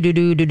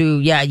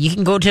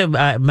go to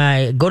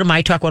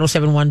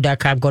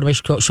mytalk1071.com, go to my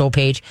show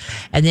page,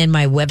 and then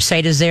my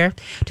website is there.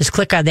 Just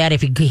click on that.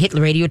 If you hit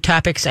radio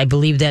topics, I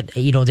believe that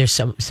there's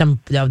some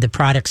of the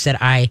products that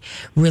I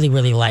really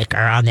really like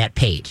are on that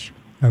page.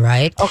 All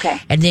right, okay,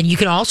 and then you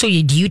can also do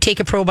you take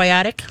a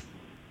probiotic?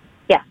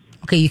 Yeah.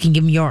 Okay, you can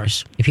give them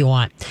yours if you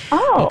want.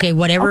 Oh. Okay,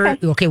 whatever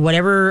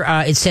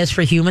it says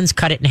for humans,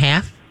 cut it in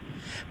half.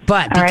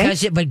 But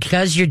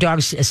because your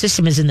dog's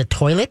system is in the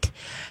toilet,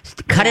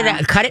 cut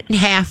it in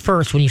half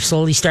first when you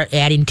slowly start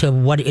adding to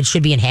what it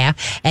should be in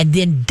half, and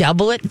then I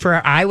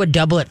would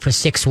double it for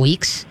 6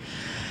 weeks.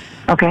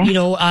 Okay.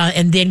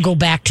 And then go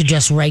back to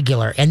just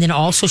regular. And then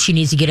also she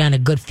needs to get on a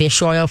good fish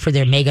oil for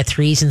their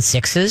omega-3s and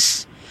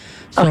 6s.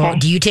 So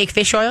do you take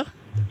fish oil?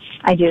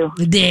 I do.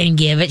 Then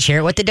share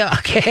it with the dog.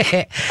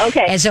 Okay.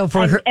 And so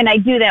and I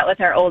do that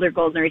with our older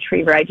golden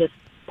retriever. I just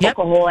poke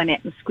a hole in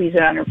it and squeeze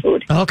it on her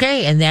food.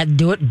 Okay, and that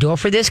do it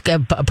for this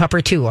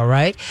pupper too, all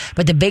right?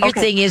 But the bigger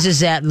thing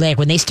is that like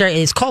when they start,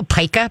 it's called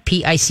pica,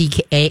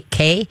 P-I-C-A,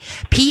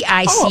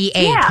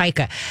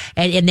 pica,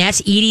 and that's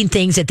eating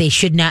things that they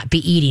should not be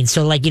eating.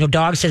 So like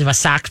dogs have a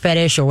sock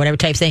fetish or whatever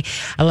type thing,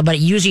 but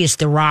usually it's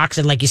the rocks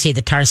and like you say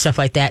the tar and stuff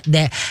like that.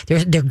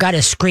 Their gut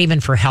is screaming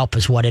for help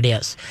is what it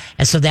is,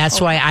 and so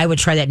that's why I would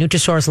try that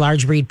Nutrisource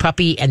large breed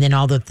puppy, and then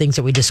all the things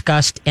that we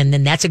discussed, and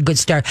then that's a good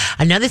start.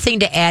 Another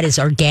thing to add is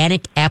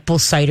organic apple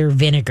cider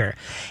vinegar.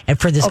 And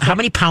for this, how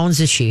many pounds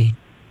is she?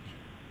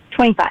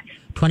 25.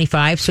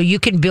 25. So you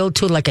can build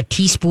to like a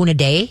teaspoon a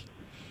day.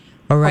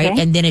 All right.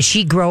 And then as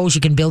she grows,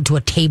 you can build to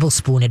a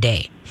tablespoon a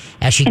day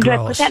as she grows.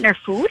 Do I put that in her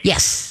food?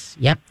 Yes.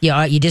 Yep.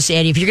 Yeah. You just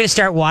add, if you're going to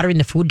start watering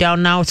the food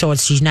down now, so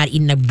she's not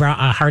eating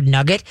a hard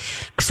nugget,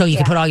 so you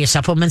can put all your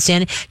supplements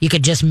in. You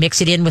could just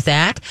mix it in with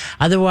that.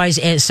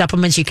 Otherwise,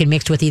 supplements you can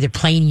mix with either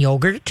plain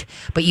yogurt,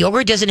 but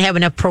yogurt doesn't have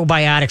enough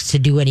probiotics to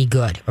do any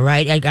good. All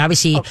right.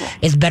 Obviously,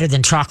 it's better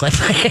than chocolate,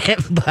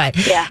 but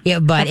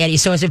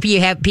so if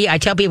you have, I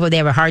tell people they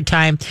have a hard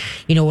time,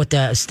 with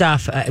the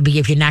stuff.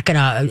 If you're not going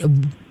to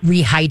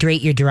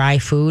rehydrate your dry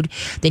food,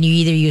 then you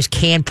either use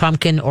canned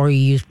pumpkin or you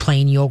use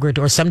plain yogurt,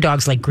 or some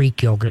dogs like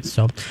Greek yogurt.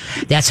 So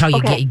that's how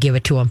you give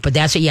it to them. But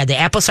that's the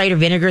apple cider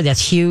vinegar, that's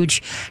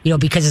huge,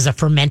 because it's a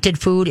fermented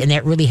food and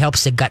that really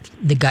helps the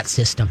gut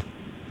system.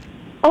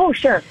 Oh,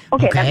 sure.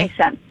 Okay, that makes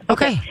sense.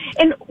 Okay.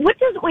 And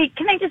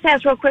can I just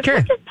ask real quick, Sure.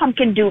 what does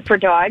pumpkin do for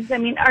dogs? I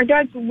mean, our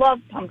dogs love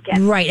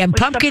pumpkin. Right, and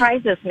which pumpkin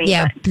surprises me.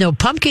 Yeah, but- no,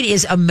 pumpkin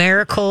is a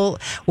miracle.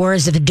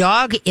 Whereas if the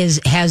dog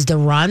has the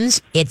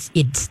runs, it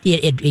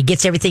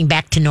gets everything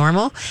back to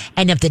normal.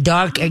 And if the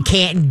dog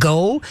can't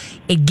go,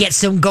 it gets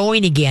them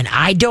going again.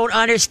 I don't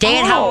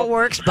understand how it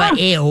works, but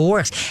it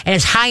works, and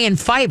it's high in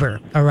fiber.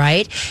 All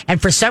right,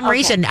 and for some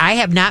reason, I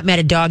have not met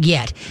a dog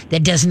yet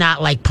that does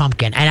not like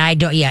pumpkin, and I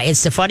don't. Yeah,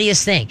 it's the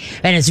funniest thing,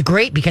 and it's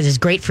great because it's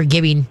great for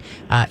giving,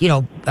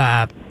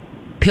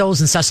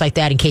 pills and stuff like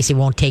that in case they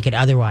won't take it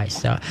otherwise.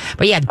 So,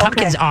 but yeah,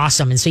 pumpkin's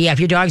awesome. And so, yeah, if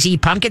your dogs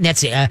eat pumpkin,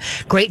 that's a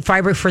great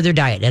fiber for their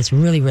diet. That's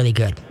really, really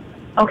good.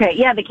 Okay,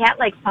 yeah, the cat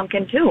likes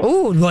pumpkin too.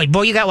 Oh,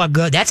 boy, you got one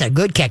good. That's a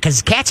good cat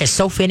because cats are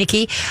so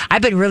finicky.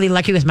 I've been really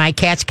lucky with my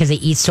cats because they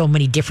eat so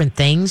many different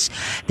things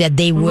that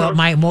they will.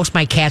 Most of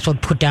my cats will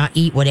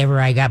eat whatever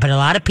I got. But a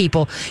lot of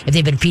people, if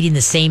they've been feeding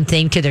the same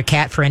thing to their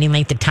cat for any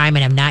length of time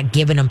and have not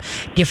given them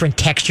different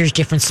textures,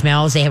 different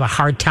smells, they have a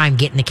hard time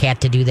getting the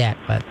cat to do that.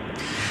 But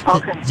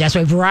that's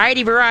why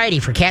variety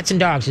for cats and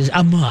dogs is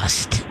a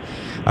must.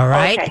 All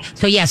right. Okay.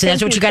 So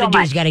that's what you got to do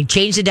is you got to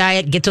change the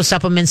diet, get those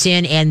supplements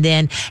in, and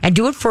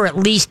do it for at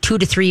least 2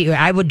 to 3.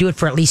 I would do it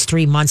for at least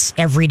 3 months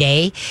every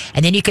day,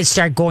 and then you can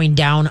start going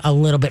down a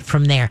little bit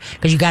from there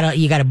because you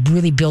gotta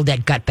really build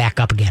that gut back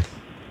up again.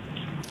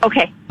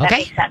 Okay. That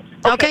makes sense.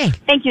 Okay.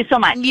 Thank you so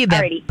much. You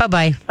bet. Bye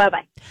bye. Bye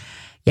bye.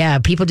 Yeah,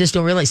 people just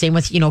don't realize. Same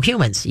with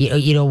humans.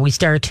 We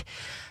start.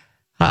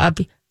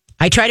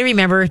 I try to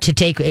remember to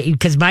take,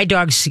 because my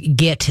dogs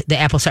get the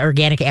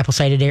organic apple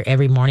cider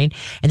every morning,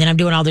 and then I'm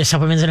doing all their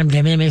supplements and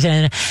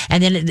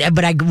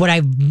what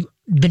I've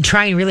been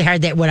trying really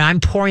hard that when I'm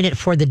pouring it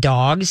for the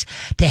dogs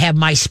to have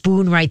my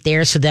spoon right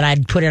there so that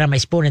I'd put it on my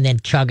spoon and then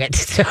chug it.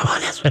 So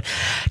that's what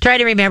try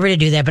to remember to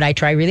do that, but I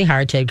try really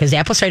hard to, because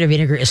apple cider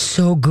vinegar is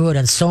so good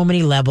on so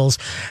many levels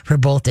for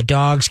both the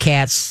dogs,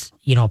 cats,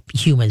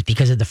 humans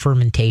because of the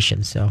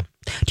fermentation. So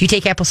do you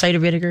take apple cider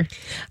vinegar?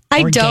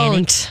 I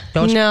Organic?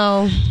 don't.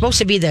 No. It's supposed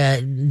to be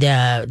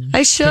the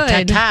I should.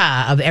 the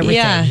ta-ta of everything,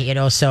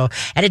 Yeah. so,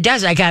 and it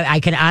does. I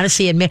can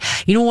honestly admit,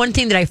 one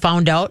thing that I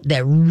found out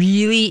that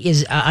really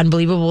is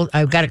unbelievable.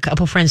 I've got a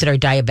couple friends that are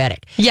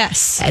diabetic.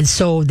 Yes. And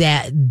so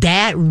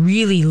that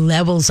really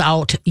levels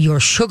out your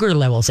sugar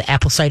levels, the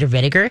apple cider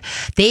vinegar.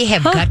 They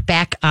have got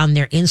back on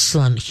their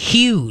insulin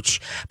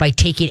huge by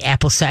taking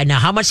apple cider. Now,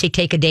 how much they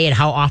take a day and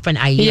how often,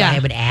 I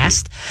haven't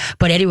asked.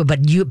 But anyway,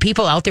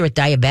 people out there with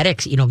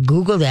diabetics,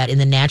 Google that in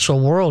the natural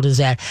world, is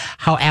that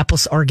how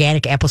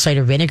organic apple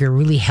cider vinegar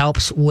really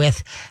helps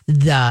with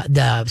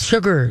the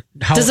sugar.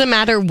 Does it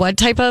matter what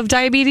type of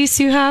diabetes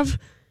you have?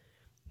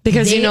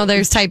 Because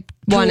there's type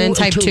 1 and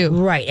type 2.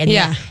 Right. And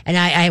and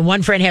I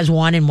one friend has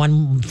 1 and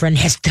one friend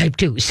has type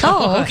 2.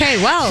 So,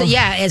 okay. Well, so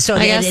and so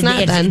I guess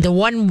not then.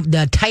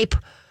 The type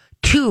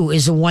 2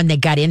 is the one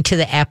that got into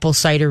the apple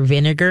cider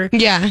vinegar.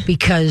 Yeah.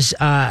 Because,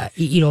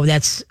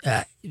 that's,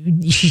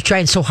 she's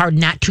trying so hard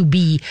not to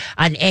be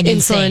on anything.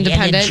 Insulin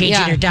dependent. And then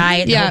changing her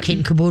diet, and the whole kit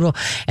and caboodle.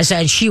 And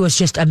so she was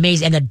just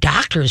amazed. And the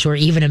doctors were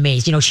even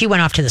amazed. She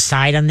went off to the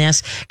side on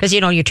this because,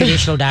 your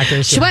traditional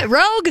doctors. She went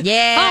rogue?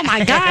 Yeah. Oh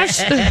my gosh.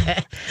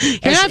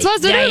 You're not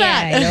supposed to do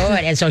that. Yeah, I know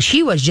it. And so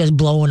she was just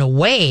blown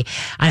away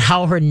on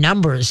how her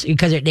numbers,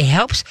 because it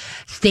helps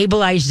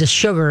stabilize the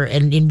sugar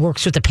and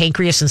works with the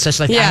pancreas and such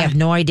like that. I have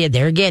no idea.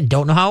 There again,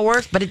 don't know how it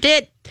works, but it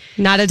did.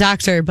 Not a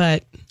doctor,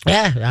 but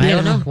yeah, I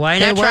don't know. Why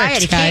not try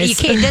it? Guys.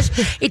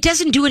 It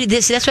doesn't do any.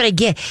 That's what I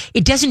get.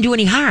 It doesn't do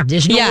any harm.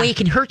 There's no way it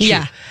can hurt you.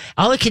 Yeah.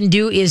 All it can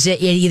do is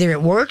either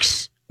it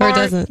works or it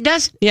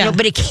doesn't. Yeah.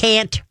 But it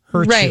can't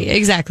hurt you. Right,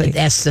 exactly.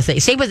 That's the thing.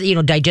 Same with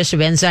digestive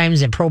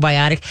enzymes and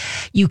probiotic.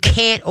 You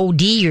can't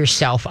OD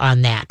yourself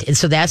on that, and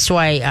so that's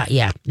why.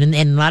 And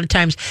a lot of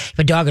times, if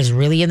a dog is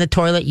really in the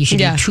toilet, you should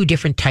do 2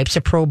 different types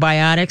of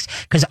probiotics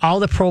because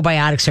all the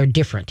probiotics are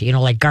different.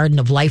 Like Garden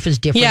of Life is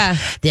different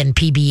than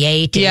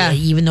PB8.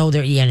 Even though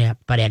they're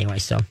But anyway,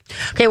 so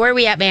okay, where are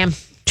we at, ma'am?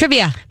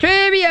 Trivia.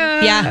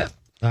 Yeah.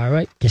 All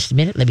right, just a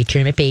minute. Let me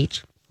turn my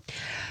page.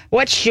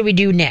 What should we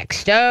do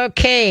next?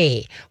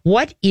 Okay.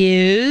 What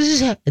is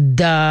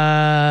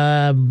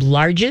the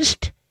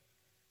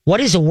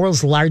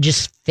world's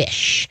largest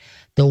fish?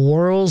 The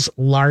world's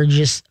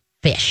largest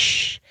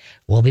fish.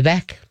 We'll be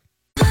back.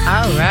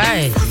 All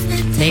right.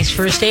 Thanks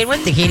for staying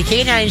with the Katie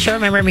K9 Show.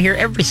 Remember, I'm here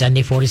every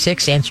Sunday, 4 to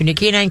 6, answering your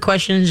canine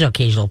questions,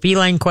 occasional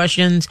feline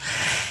questions,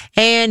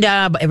 and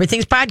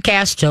everything's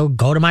podcast. So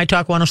go to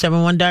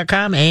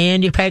mytalk1071.com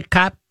and you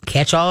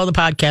catch all the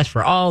podcasts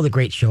for all the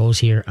great shows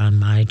here on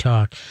My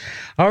Talk.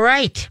 All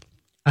right.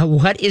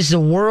 What is the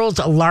world's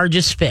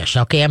largest fish?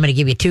 Okay, I'm going to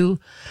give you two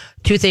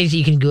things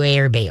you can do, A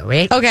or B,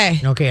 right?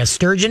 Okay. Okay, a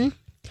sturgeon.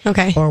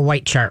 Okay. Or a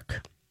white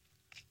shark.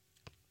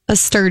 A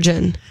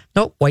sturgeon.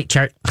 Nope, white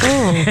shark.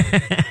 Oh.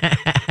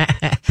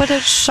 But a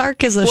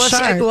shark is a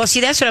shark.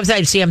 See, that's what I'm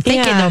saying. See, I'm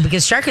thinking, though,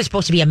 because shark is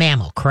supposed to be a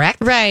mammal, correct?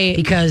 Right.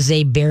 Because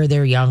they bear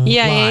their young live.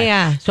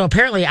 Yeah. So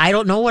apparently, I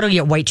don't know what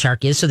a white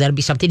shark is, so that'll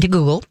be something to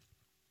Google.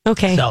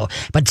 Okay. So,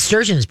 but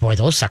sturgeons, boy,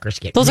 those suckers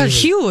get are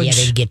huge. Yeah,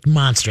 they get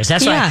monstrous.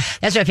 That's why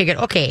I figured,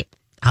 okay,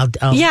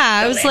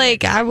 I was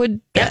like, I would.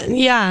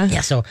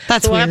 Yeah. So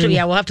That's we'll have weird.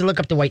 to, we'll have to look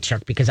up the white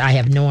shark because I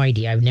have no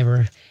idea. I've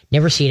never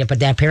seen it, but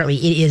that apparently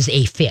it is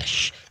a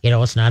fish.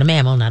 It's not a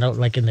mammal, not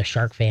like in the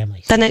shark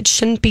family. Then it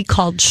shouldn't be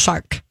called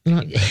shark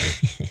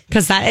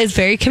because that is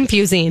very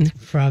confusing.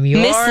 From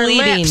your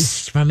Misleading.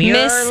 lips. From your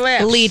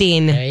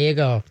Misleading. lips. There you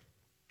go.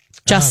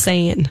 Just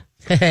saying.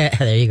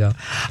 There you go.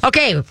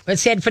 Okay,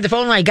 let's head for the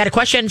phone line. Got a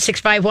question?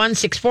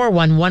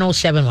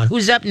 651-641-1071.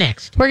 Who's up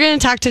next? We're going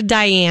to talk to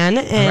Diane,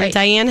 and right.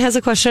 Diane has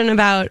a question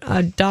about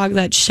a dog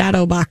that's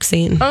shadow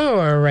boxing. Oh,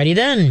 alrighty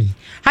then.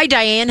 Hi,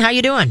 Diane. How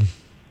you doing?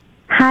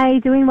 Hi,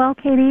 doing well,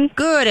 Katie.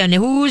 Good. And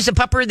who's the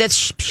pupper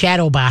that's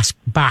shadow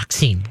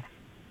boxing?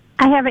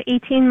 I have an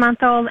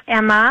 18-month-old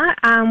Emma.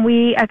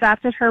 We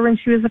adopted her when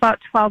she was about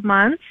 12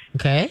 months.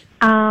 Okay.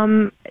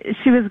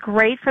 She was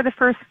great for the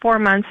first 4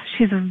 months.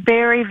 She's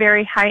very,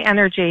 very high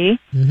energy.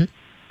 Mm-hmm.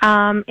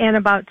 And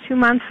about 2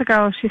 months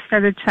ago, she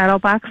started shadow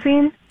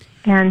boxing,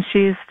 and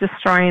she's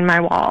destroying my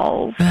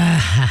walls.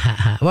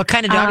 What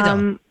kind of dog,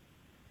 though?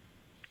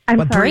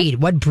 I'm sorry?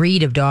 What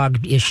breed of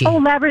dog is she? Oh,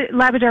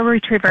 Labrador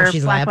Retriever,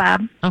 she's Black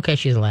Lab, Okay,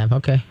 she's a lab.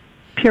 Okay.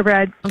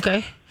 purebred.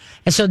 Okay.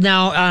 And so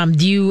now,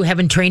 do you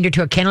haven't trained her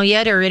to a kennel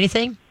yet or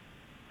anything?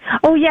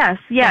 Oh, yes,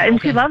 yeah, and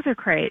okay. she loves her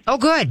crate. Oh,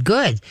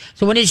 good.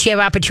 So when did she have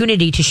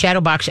opportunity to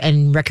shadow box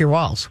and wreck your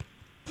walls?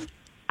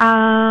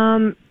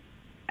 Primarily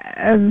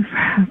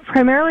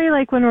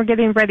like when we're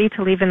getting ready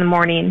to leave in the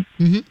morning.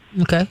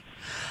 Mm-hmm. Okay.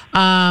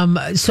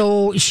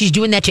 So she's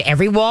doing that to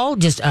every wall,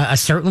 just a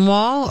certain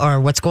wall,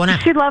 or what's going on?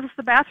 She loves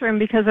the bathroom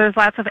because there's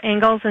lots of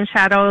angles and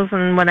shadows,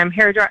 and when I'm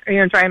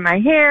drying my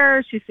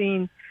hair, she's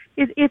seeing.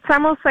 It's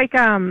almost like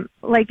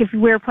if we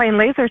were playing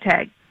laser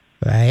tag,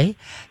 Right.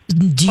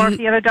 or if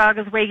the other dog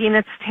is wagging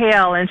its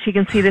tail and she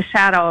can see the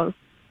shadows.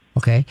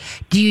 Okay.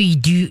 Do you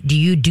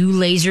do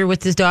laser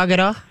with this dog at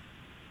all?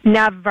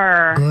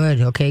 Never.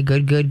 Good. Okay.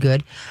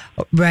 Good.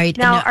 Right.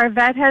 Now our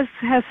vet has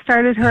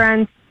started her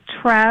on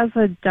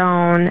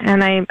trazodone,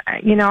 and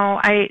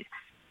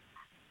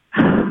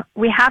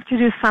we have to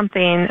do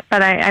something,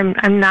 but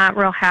I'm not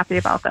real happy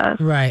about this.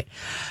 Right.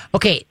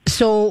 Okay.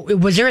 So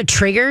was there a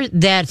trigger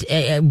that?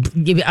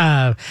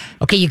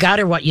 Okay, you got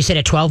her. What you said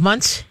at 12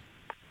 months?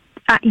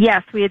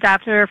 Yes, we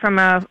adopted her from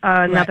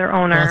another Right.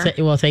 owner.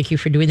 Well, thank you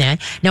for doing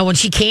that. Now, when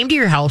she came to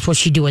your house, was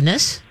she doing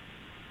this?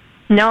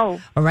 No,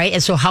 All right.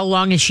 And so, how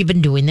long has she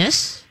been doing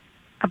this?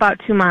 about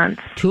 2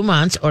 months. 2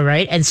 months. All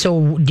right. And so,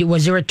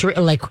 was there a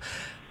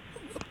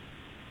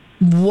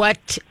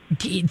what?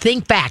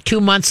 Think back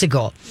 2 months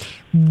ago.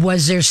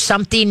 Was there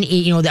something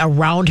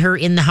around her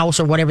in the house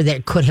or whatever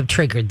that could have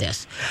triggered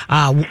this?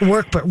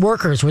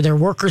 Workers, were there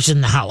workers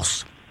in the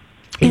house?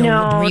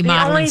 No, the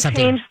remodeling only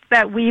something. change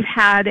that we've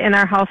had in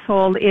our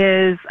household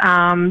is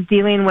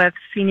dealing with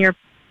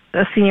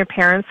a senior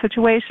parent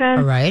situation.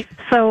 All right.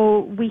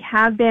 So we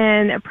have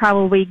been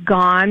probably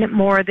gone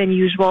more than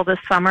usual this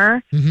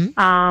summer,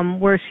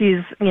 where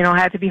she's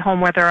had to be home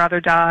with her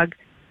other dog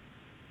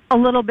a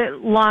little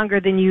bit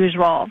longer than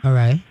usual. All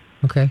right.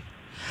 Okay.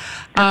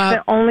 That's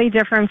the only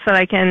difference that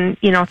I can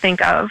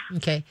think of.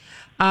 Okay.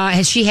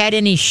 Has she had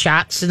any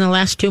shots in the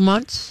last 2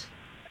 months?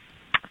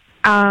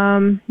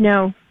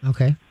 No.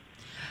 Okay.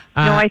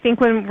 No, I think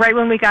right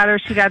when we got her,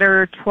 she got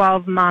her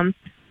 12 months.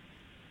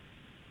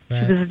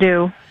 Right. She was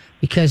due.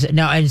 Because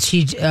now, and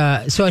she,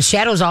 so are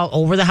shadows all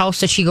over the house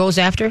that she goes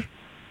after,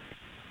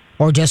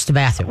 or just the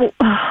bathroom?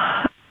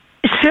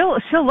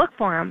 She'll look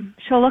for him.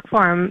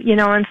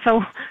 And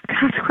so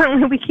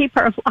consequently, we keep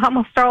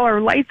almost all our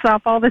lights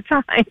off all the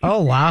time.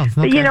 Oh wow!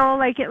 Okay.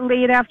 Like at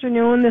late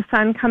afternoon, the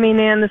sun coming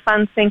in, the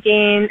sun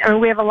sinking. I mean,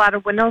 we have a lot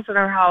of windows in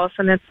our house,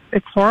 and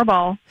it's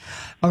horrible.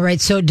 All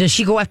right. So does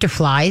she go after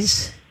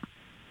flies?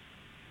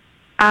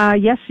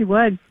 Yes, she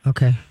would.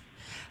 Okay.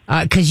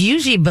 Because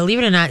usually, believe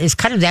it or not,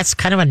 that's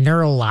kind of a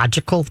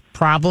neurological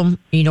problem.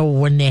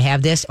 When they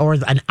have this, or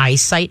an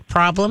eyesight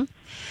problem.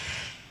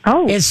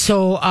 Oh. And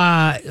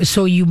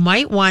so you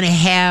might want to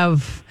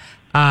have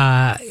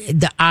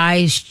the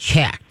eyes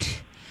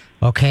checked,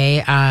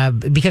 okay?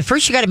 Because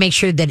first you got to make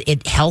sure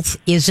that health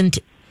isn't,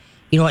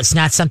 it's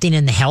not something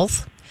in the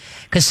health.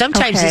 Because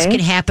sometimes this can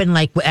happen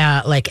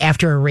like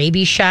after a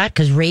rabies shot,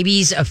 because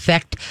rabies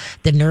affect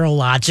the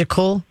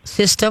neurological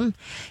system.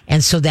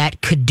 And so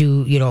that could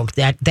do,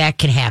 that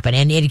can happen.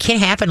 And it can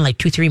happen like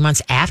 2-3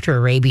 months after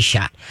a rabies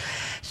shot.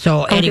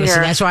 So anyway,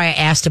 so that's why I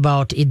asked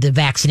about the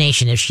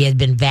vaccination, if she had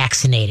been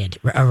vaccinated,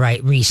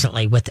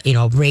 recently with,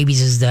 rabies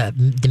is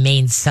the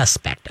main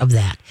suspect of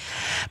that.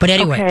 But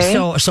anyway,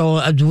 so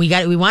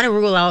we want to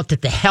rule out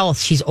that the health,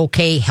 she's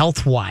okay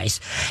health-wise.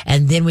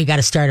 And then we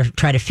got to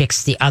try to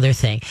fix the other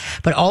thing.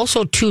 But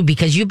also, too,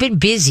 because you've been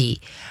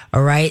busy,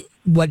 all right,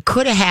 what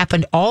could have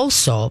happened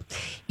also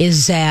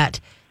is that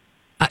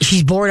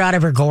she's bored out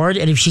of her gourd,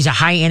 and if she's a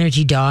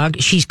high-energy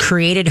dog, she's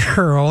created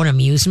her own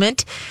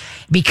amusement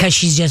because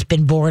she's just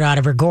been bored out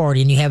of her gourd,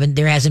 and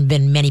there hasn't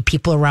been many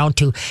people around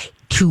to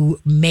to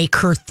make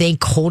her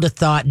think, hold a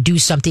thought, do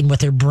something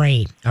with her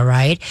brain. All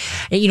right.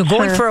 And,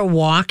 going for a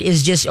walk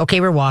is just,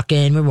 okay, we're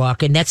walking.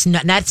 That's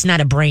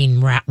not a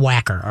brain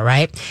whacker. All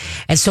right.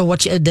 And so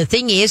the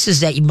thing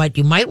is that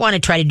you might want to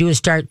try to do is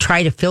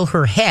try to fill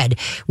her head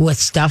with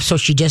stuff so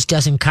she just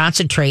doesn't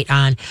concentrate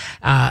on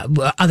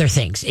other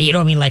things. You know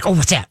what I mean? Like, oh,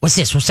 what's that? What's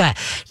this? What's that?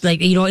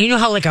 Like, you know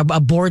how like a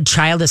bored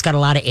child that's got a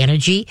lot of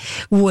energy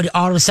would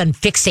all of a sudden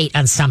fixate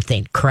on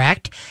something,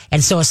 correct?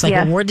 And so it's like,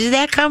 well, where did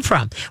that come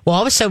from? Well,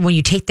 all of a sudden when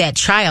you take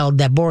that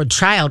bored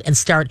child, and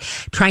start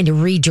trying to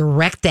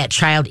redirect that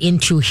child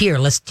into here,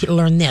 let's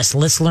learn this,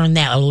 let's learn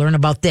that, I'll learn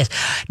about this.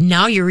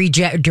 Now you're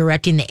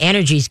redirecting the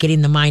energies,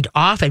 getting the mind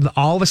off, and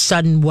all of a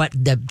sudden what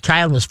the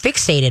child was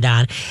fixated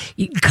on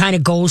kind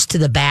of goes to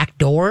the back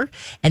door,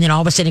 and then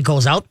all of a sudden it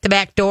goes out the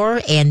back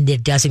door and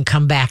it doesn't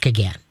come back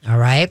again. All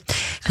right.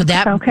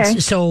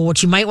 So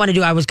what you might want to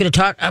do, I was going to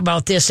talk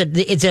about this.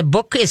 It's a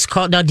book. It's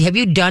called, now, have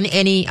you done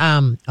any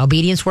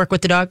obedience work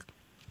with the dog?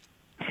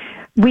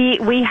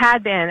 We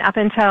had been up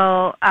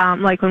until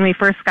like when we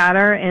first got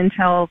her,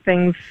 until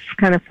things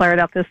kind of flared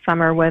up this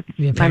summer with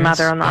my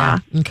mother-in-law.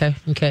 Yeah.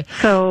 Okay.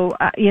 So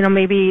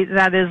maybe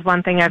that is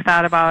one thing I've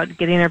thought about,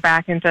 getting her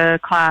back into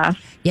class.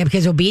 Yeah,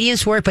 because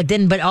obedience work,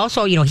 but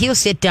also he'll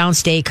sit down,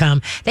 stay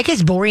calm. That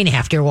gets boring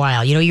after a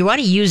while. You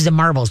want to use the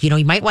marbles.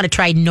 You might want to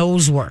try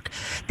nose work.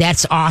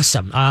 That's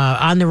awesome.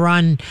 On the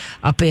Run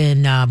up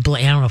in I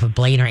don't know if it's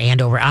Blaine or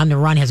Andover. On the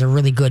Run has a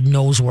really good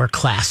nose work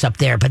class up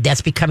there, but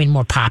that's becoming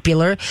more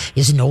popular.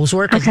 Is nose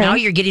work, because now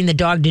you're getting the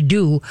dog to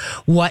do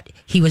what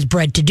he was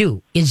bred to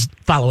do, is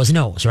follow his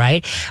nose,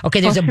 right?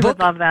 Okay, there's a book. Would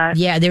love that.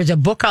 Yeah, there's a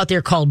book out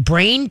there called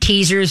Brain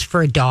Teasers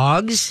for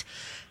Dogs,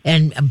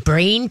 and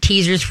Brain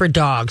Teasers for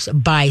Dogs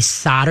by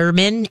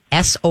Sondermann,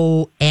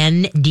 Sondermann,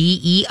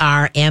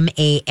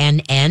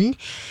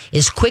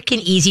 is quick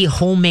and easy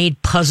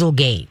homemade puzzle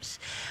games.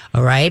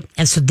 All right.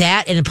 And so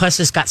that, and plus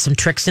it's got some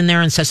tricks in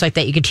there and such like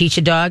that you can teach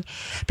a dog,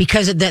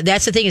 because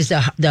that's the thing is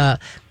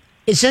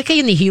it's like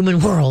in the human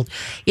world,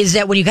 is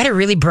that when you got a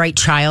really bright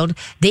child,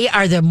 they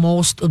are the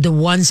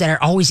ones that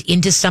are always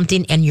into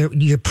something, and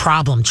your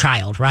problem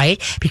child,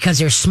 right? Because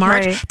they're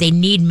smart, they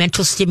need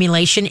mental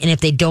stimulation, and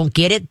if they don't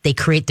get it, they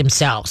create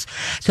themselves.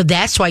 So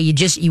that's why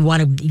you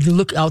want to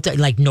look out there,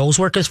 like nose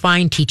work is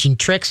fine, teaching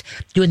tricks,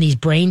 doing these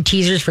brain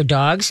teasers for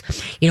dogs,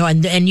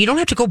 and you don't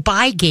have to go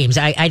buy games.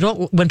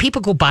 When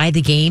people go buy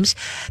the games,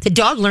 the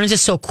dog learns it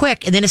so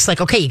quick, and then it's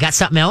like, okay, you got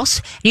something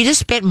else? You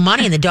just spent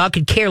money, and the dog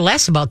could care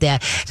less about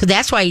that. So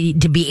that's why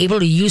to be able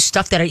to use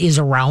stuff that is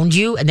around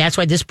you, and that's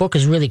why this book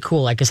is really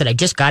cool. Like I said, I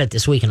just got it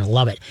this week and I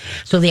love it.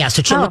 So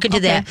look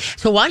into that.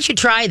 So why don't you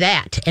try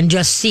that and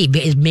just see,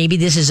 maybe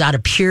this is out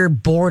of pure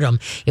boredom.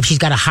 If she's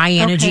got a high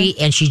energy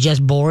and she's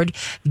just bored,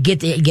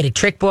 get a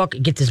trick book,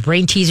 get this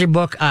brain teaser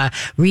book,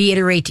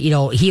 reiterate,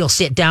 he'll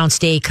sit down,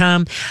 stay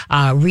calm,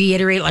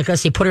 reiterate, like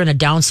let's say put her in a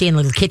downstate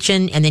little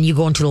kitchen, and then you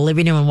go into the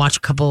living room and watch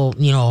a couple,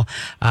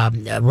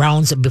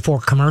 rounds before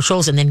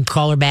commercials, and then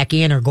call her back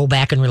in or go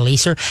back and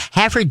release her.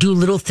 Have her do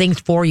little things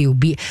for you,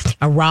 be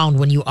around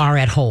when you are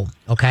at home.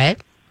 Okay.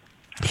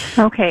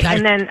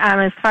 And then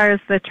as far as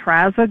the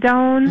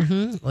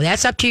trazodone, well,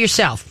 that's up to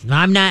yourself.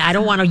 I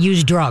don't want to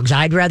use drugs.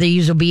 I'd rather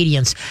use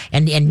obedience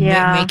and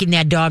making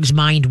that dog's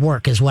mind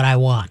work is what I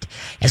want.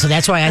 And so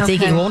that's why I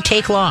think it won't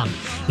take long,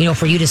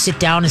 for you to sit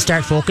down and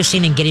start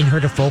focusing and getting her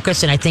to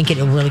focus. And I think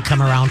it'll really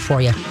come around for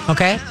you.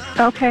 Okay.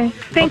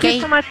 Thank you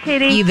so much,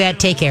 Katie. You bet.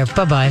 Take care.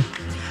 Bye-bye.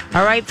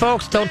 All right,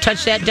 folks, don't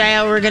touch that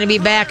dial. We're going to be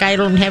back. I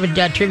don't have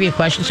a trivia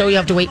question, so you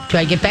have to wait till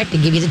I get back to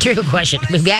give you the trivia question. We'll be back.